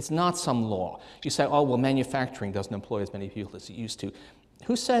 It's not some law. You say, oh, well, manufacturing doesn't employ as many people as it used to.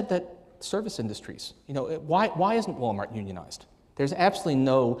 Who said that service industries? Why isn't Walmart unionized? There's absolutely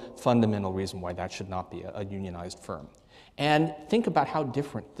no fundamental reason why that should not be a unionized firm. And think about how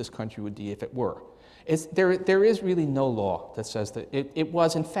different this country would be if it were. There is really no law that says that it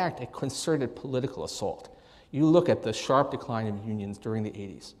was, in fact, a concerted political assault. You look at the sharp decline of unions during the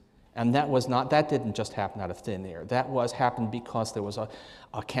 80s, and that didn't just happen out of thin air. That happened because there was a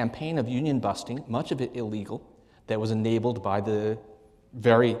campaign of union busting, much of it illegal, that was enabled by the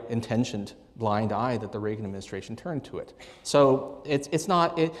very intentioned blind eye that the Reagan administration turned to it. So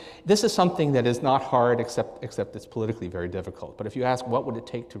this is something that is not hard, except it's politically very difficult. But if you ask what would it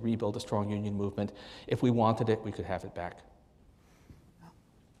take to rebuild a strong union movement, if we wanted it, we could have it back.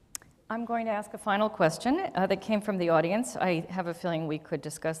 I'm going to ask a final question that came from the audience. I have a feeling we could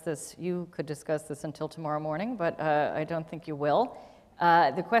discuss this, you could discuss this until tomorrow morning, but I don't think you will.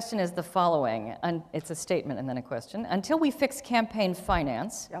 The question is the following, and it's a statement and then a question. Until we fix campaign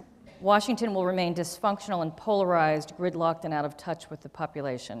finance, Washington will remain dysfunctional and polarized, gridlocked, and out of touch with the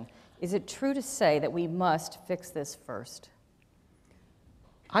population. Is it true to say that we must fix this first?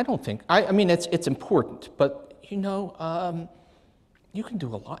 I don't think. I mean, it's important, but you can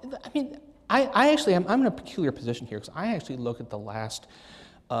do a lot. I mean, I'm in a peculiar position here because I actually look at the last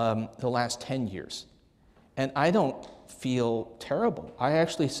 10 years, and I don't feel terrible. I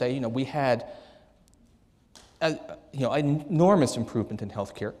actually say, we had an enormous improvement in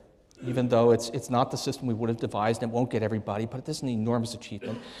healthcare, even though it's not the system we would have devised and it won't get everybody, but it is an enormous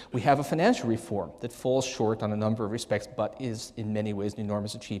achievement. We have a financial reform that falls short on a number of respects, but is in many ways an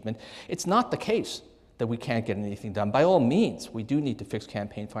enormous achievement. It's not the case that we can't get anything done. By all means, we do need to fix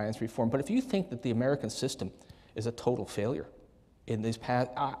campaign finance reform, but if you think that the American system is a total failure, in these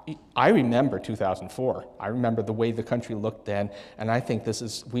past, I remember 2004. I remember the way the country looked then, and I think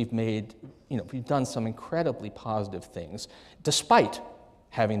we've done some incredibly positive things, despite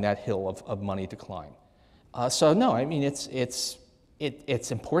having that hill of money to climb. So no, I mean, it's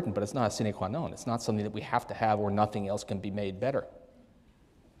important, but it's not a sine qua non. It's not something that we have to have or nothing else can be made better.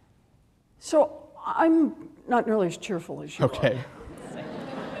 So I'm not nearly as cheerful as you Okay. are.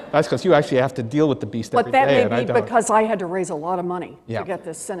 That's because you actually have to deal with the beast every But that day, and I may be don't. because I had to raise a lot of money Yeah. to get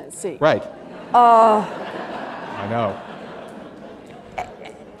this Senate seat. Right. I know.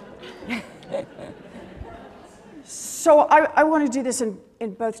 So I want to do this in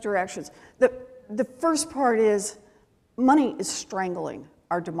both directions. The first part is money is strangling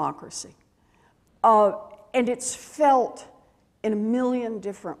our democracy. And it's felt in a million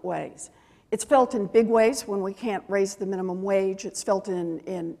different ways. It's felt in big ways when we can't raise the minimum wage. It's felt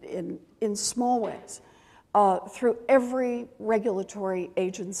in small ways through every regulatory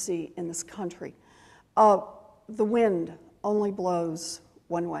agency in this country. The wind only blows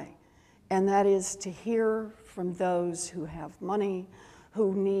one way, and that is to hear from those who have money,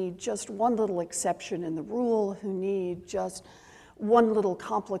 who need just one little exception in the rule, who need just one little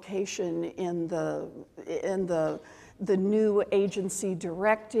complication in the new agency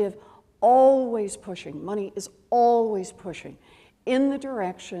directive. Always pushing, money is always pushing in the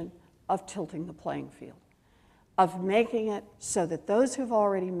direction of tilting the playing field, of making it so that those who've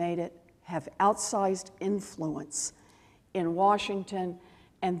already made it have outsized influence in Washington,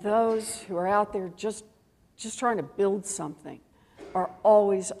 and those who are out there just trying to build something are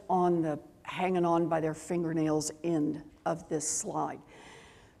always hanging on by their fingernails end of this slide.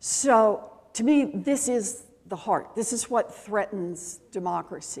 So to me, this is the heart. This is what threatens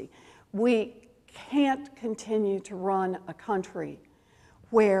democracy. We can't continue to run a country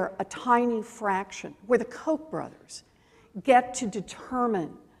where a tiny fraction, where the Koch brothers get to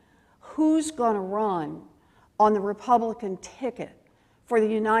determine who's going to run on the Republican ticket for the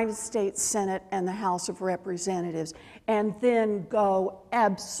United States Senate and the House of Representatives, and then go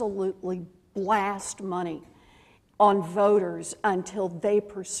absolutely blast money on voters until they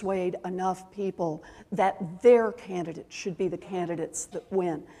persuade enough people that their candidates should be the candidates that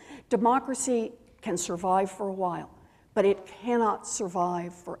win. Democracy can survive for a while, but it cannot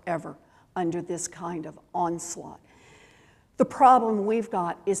survive forever under this kind of onslaught. The problem we've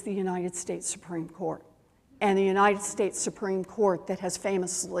got is the United States Supreme Court, and the United States Supreme Court that has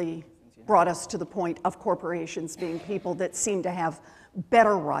famously brought us to the point of corporations being people that seem to have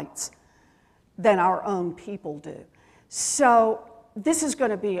better rights than our own people do. So this is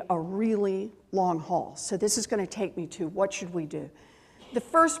going to be a really long haul. So this is going to take me to what should we do? The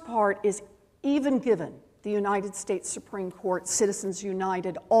first part is, even given the United States Supreme Court, Citizens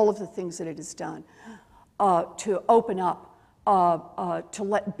United, all of the things that it has done to open up, to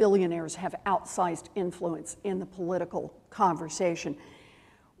let billionaires have outsized influence in the political conversation,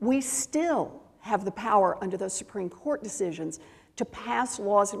 we still have the power under those Supreme Court decisions to pass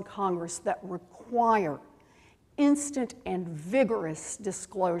laws in Congress that require instant and vigorous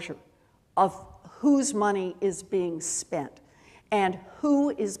disclosure of whose money is being spent and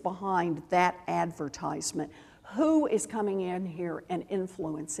who is behind that advertisement, who is coming in here and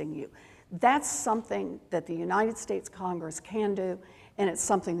influencing you. That's something that the United States Congress can do, and it's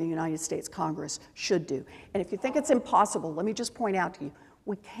something the United States Congress should do. And if you think it's impossible, let me just point out to you,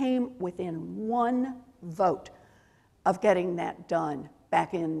 we came within one vote of getting that done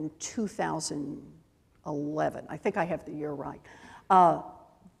back in 2011. I think I have the year right.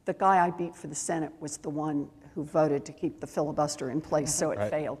 The guy I beat for the Senate was the one who voted to keep the filibuster in place, so it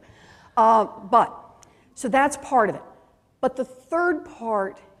failed. So that's part of it. But the third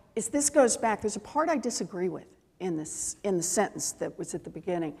part is, this goes back, there's a part I disagree with in the sentence that was at the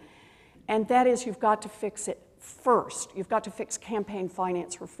beginning, and that is, you've got to fix it first. You've got to fix campaign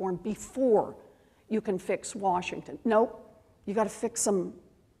finance reform before you can fix Washington. Nope, you got to fix them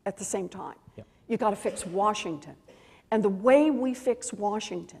at the same time. Yep. You got to fix Washington. And the way we fix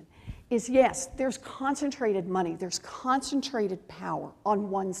Washington is, yes, there's concentrated money, there's concentrated power on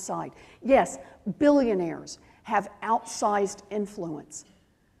one side. Yes, billionaires have outsized influence,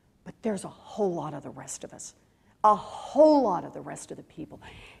 but there's a whole lot of the rest of us, a whole lot of the rest of the people.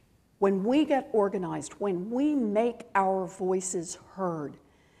 When we get organized, when we make our voices heard,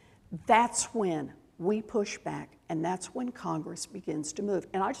 that's when we push back, and that's when Congress begins to move.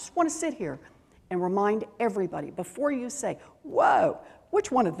 And I just want to sit here and remind everybody, before you say, whoa,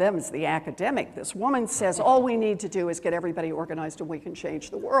 which one of them is the academic? This woman says all we need to do is get everybody organized and we can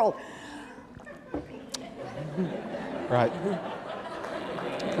change the world. Right.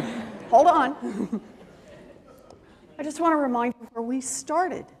 Hold on. I just want to remind you where we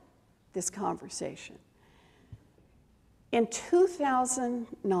started this conversation. In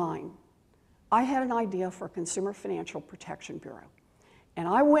 2009, I had an idea for a Consumer Financial Protection Bureau. And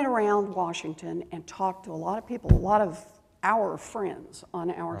I went around Washington and talked to a lot of people, a lot of our friends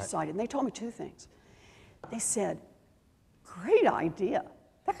on our side, and they told me two things. They said, great idea.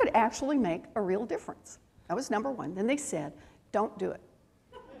 That could actually make a real difference. That was number one. Then they said, don't do it.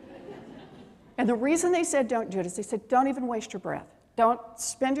 And the reason they said don't do it is they said, don't even waste your breath. Don't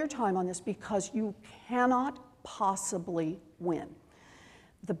spend your time on this because you cannot possibly win.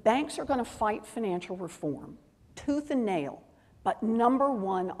 The banks are going to fight financial reform, tooth and nail, but number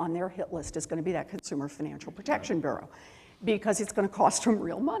one on their hit list is going to be that Consumer Financial Protection Bureau because it's going to cost them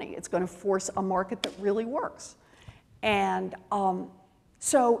real money. It's going to force a market that really works. And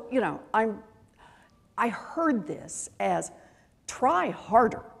so, you know, I heard this as try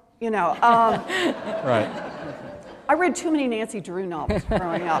harder, you know. Right. I read too many Nancy Drew novels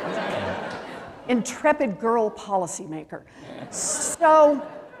growing up. Intrepid girl policymaker. So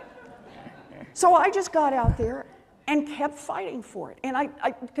I just got out there and kept fighting for it. And I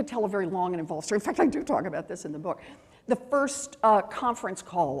could tell a very long and involved story. In fact, I do talk about this in the book. The first conference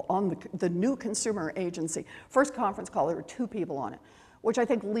call on the new consumer agency, first conference call, there were 2 people on it, which I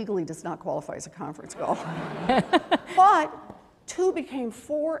think legally does not qualify as a conference call. But 2 became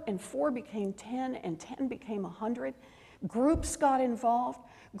 4, and 4 became 10, and 10 became 100. Groups got involved.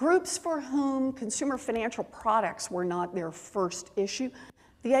 Groups for whom consumer financial products were not their first issue.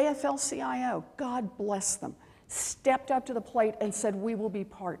 The AFL-CIO, God bless them, stepped up to the plate and said, we will be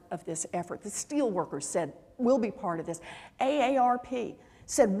part of this effort. The steelworkers said, we'll be part of this. AARP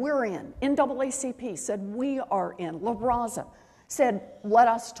said, we're in. NAACP said, we are in. La Raza said, let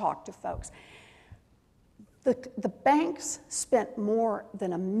us talk to folks. The banks spent more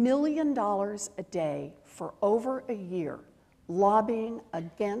than $1 million a day for over a year lobbying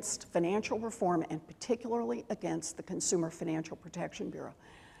against financial reform and particularly against the Consumer Financial Protection Bureau.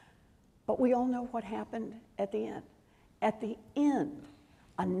 But we all know what happened at the end. At the end,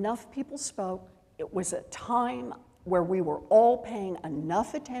 enough people spoke. It was a time where we were all paying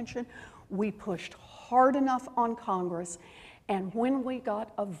enough attention. We pushed hard enough on Congress. And when we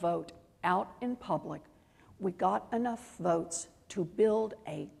got a vote out in public, we got enough votes to build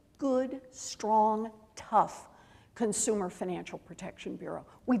a good, strong, tough Consumer Financial Protection Bureau.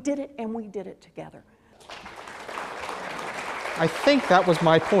 We did it, and we did it together. I think that was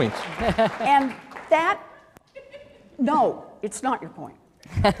my point. And that, no, it's not your point.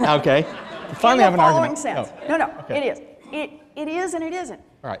 Okay. We finally have an argument. Sense. Oh. No, Okay. it is. It is and it isn't.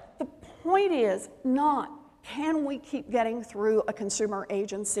 All right. The point is not, can we keep getting through a consumer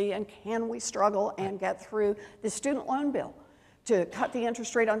agency and can we struggle and get through the student loan bill to cut the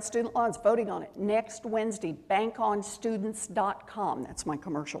interest rate on student loans, voting on it next Wednesday, bankonstudents.com. That's my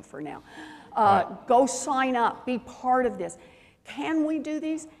commercial for now. Go sign up, be part of this. Can we do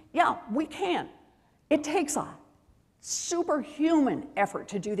these? Yeah, we can. It takes a superhuman effort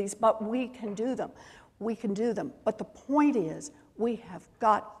to do these, but we can do them. We can do them. But the point is, we have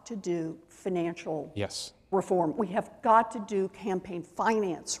got to do financial reform. We have got to do campaign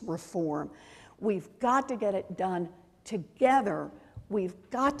finance reform. We've got to get it done together. We've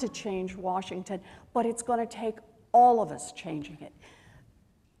got to change Washington, but it's going to take all of us changing it.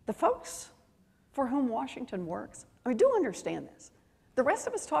 The folks for whom Washington works, I mean, do understand this. The rest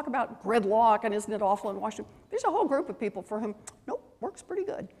of us talk about gridlock and isn't it awful in Washington. There's a whole group of people for whom, nope, works pretty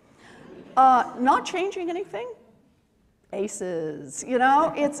good. Not changing anything, aces, you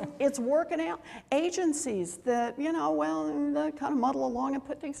know, it's working out. Agencies that, you know, well, they kind of muddle along and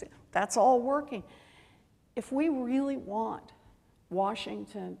put things in, that's all working. If we really want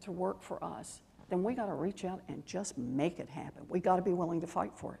Washington to work for us, then we got to reach out and just make it happen. We got to be willing to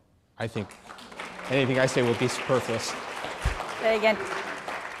fight for it. I think anything I say will be superfluous. Say again.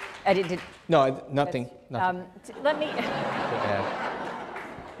 No, nothing. Let me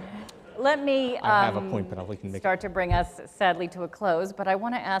I have a point, but we can make start to bring us sadly to a close, but I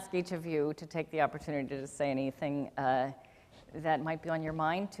want to ask each of you to take the opportunity to say anything that might be on your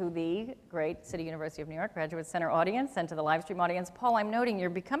mind to the great City University of New York Graduate Center audience and to the live stream audience. Paul, I'm noting you're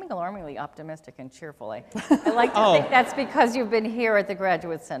becoming alarmingly optimistic and cheerful. I like to think that's because you've been here at the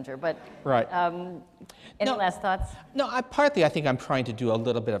Graduate Center, but Right. Any last thoughts? No, partly I think I'm trying to do a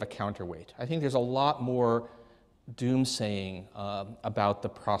little bit of a counterweight. I think there's a lot more doomsaying about the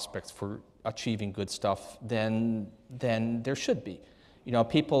prospects for achieving good stuff than there should be. You know,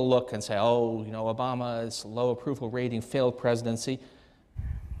 people look and say, oh, you know, Obama's low approval rating, failed presidency.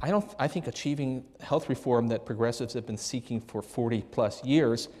 I think achieving health reform that progressives have been seeking for 40 plus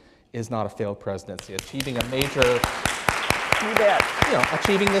years is not a failed presidency. Achieving a major, You bet. you know,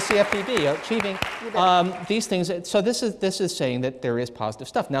 achieving the CFPB, achieving these things. So this is saying that there is positive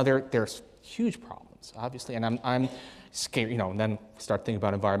stuff. Now there's huge problems, obviously, and I'm scared, you know, and then start thinking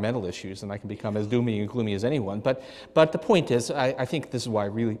about environmental issues, and I can become as doomy and gloomy as anyone. But the point is, I think this is why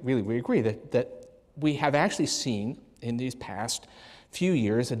we agree that we have actually seen in these past few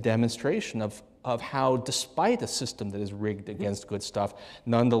years a demonstration of how, despite a system that is rigged against good stuff,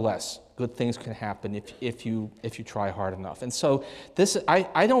 nonetheless, good things can happen if you try hard enough. And so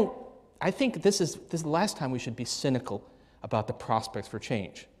I think this is the last time we should be cynical about the prospects for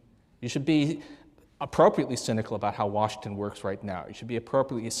change. You should be appropriately cynical about how Washington works right now. You should be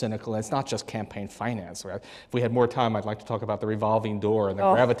appropriately cynical, and it's not just campaign finance. Right? If we had more time, I'd like to talk about the revolving door and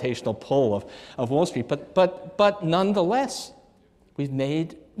the gravitational pull of Wall Street. But nonetheless, we've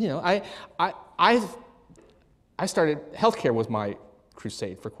made, you know, I started, healthcare was my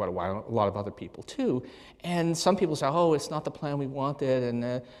crusade for quite a while, a lot of other people too. And some people say, oh, it's not the plan we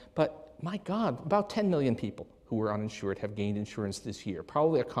wanted, but my God, about 10 million people who were uninsured have gained insurance this year,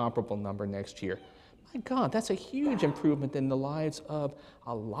 probably a comparable number next year. My God, that's a huge improvement in the lives of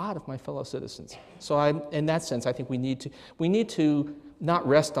a lot of my fellow citizens. So in that sense, I think we need to not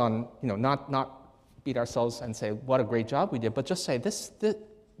rest on, you know, not beat ourselves and say what a great job we did, but just say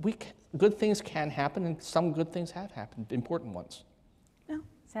good things can happen, and some good things have happened, important ones. Yeah.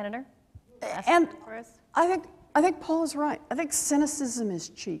 Senator? And I think Paul is right. I think cynicism is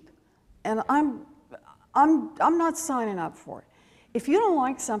cheap, and I'm not signing up for it. If you don't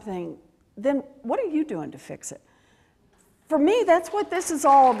like something, then what are you doing to fix it? For me, that's what this is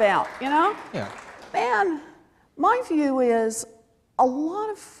all about, you know? Yeah. Man, my view is a lot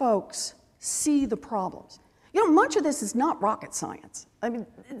of folks see the problems. You know, much of this is not rocket science. I mean,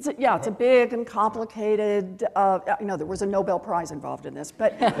 it's a big and complicated, you know, there was a Nobel Prize involved in this,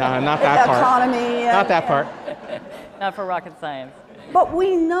 but No, not that part. Economy. Not that part. Not for rocket science. But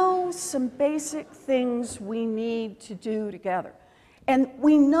we know some basic things we need to do together. And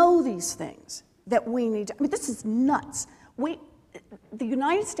we know these things that we need to, I mean, this is nuts. The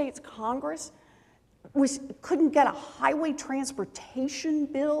United States Congress couldn't get a highway transportation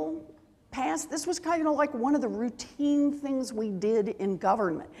bill passed. This was kind of like one of the routine things we did in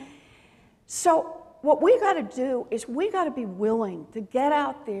government. So what we got to do is we got to be willing to get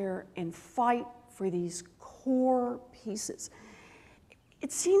out there and fight for these core pieces.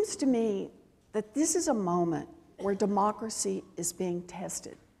 It seems to me that this is a moment where democracy is being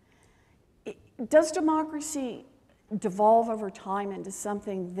tested. Does democracy devolve over time into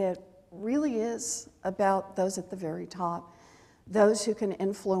something that really is about those at the very top, those who can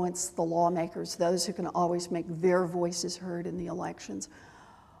influence the lawmakers, those who can always make their voices heard in the elections?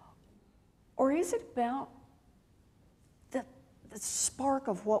 Or is it about the spark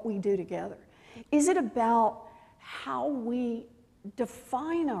of what we do together? Is it about how we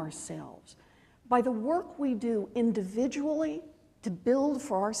define ourselves by the work we do individually to build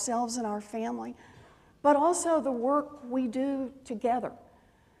for ourselves and our family, but also the work we do together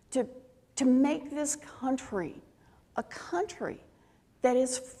to make this country a country that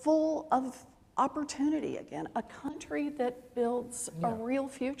is full of opportunity again, a country that builds a real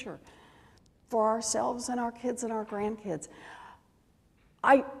future for ourselves and our kids and our grandkids.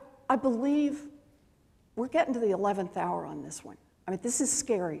 I believe we're getting to the 11th hour on this one. I mean, this is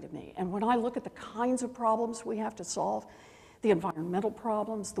scary to me. And when I look at the kinds of problems we have to solve, the environmental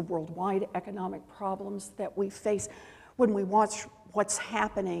problems, the worldwide economic problems that we face, when we watch what's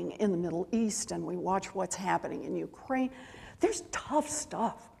happening in the Middle East and we watch what's happening in Ukraine, there's tough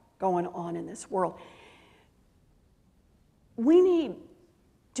stuff going on in this world. We need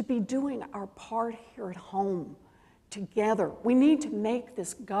to be doing our part here at home together. We need to make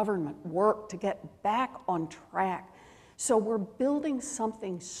this government work to get back on track. So we're building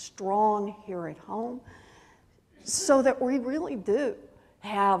something strong here at home so that we really do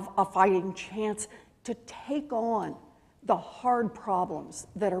have a fighting chance to take on the hard problems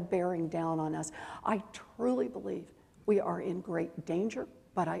that are bearing down on us. I truly believe we are in great danger,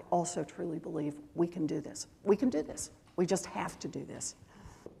 but I also truly believe we can do this. We can do this. We just have to do this.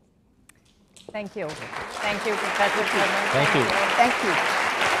 Thank you. Thank you, Professor Krugman. Thank you. Thank you.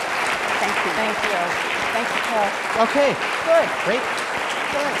 Thank you. Thank you. Thank you, Paul. Okay, Good. great.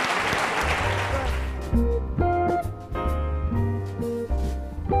 Good.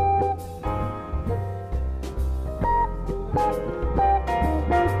 Good.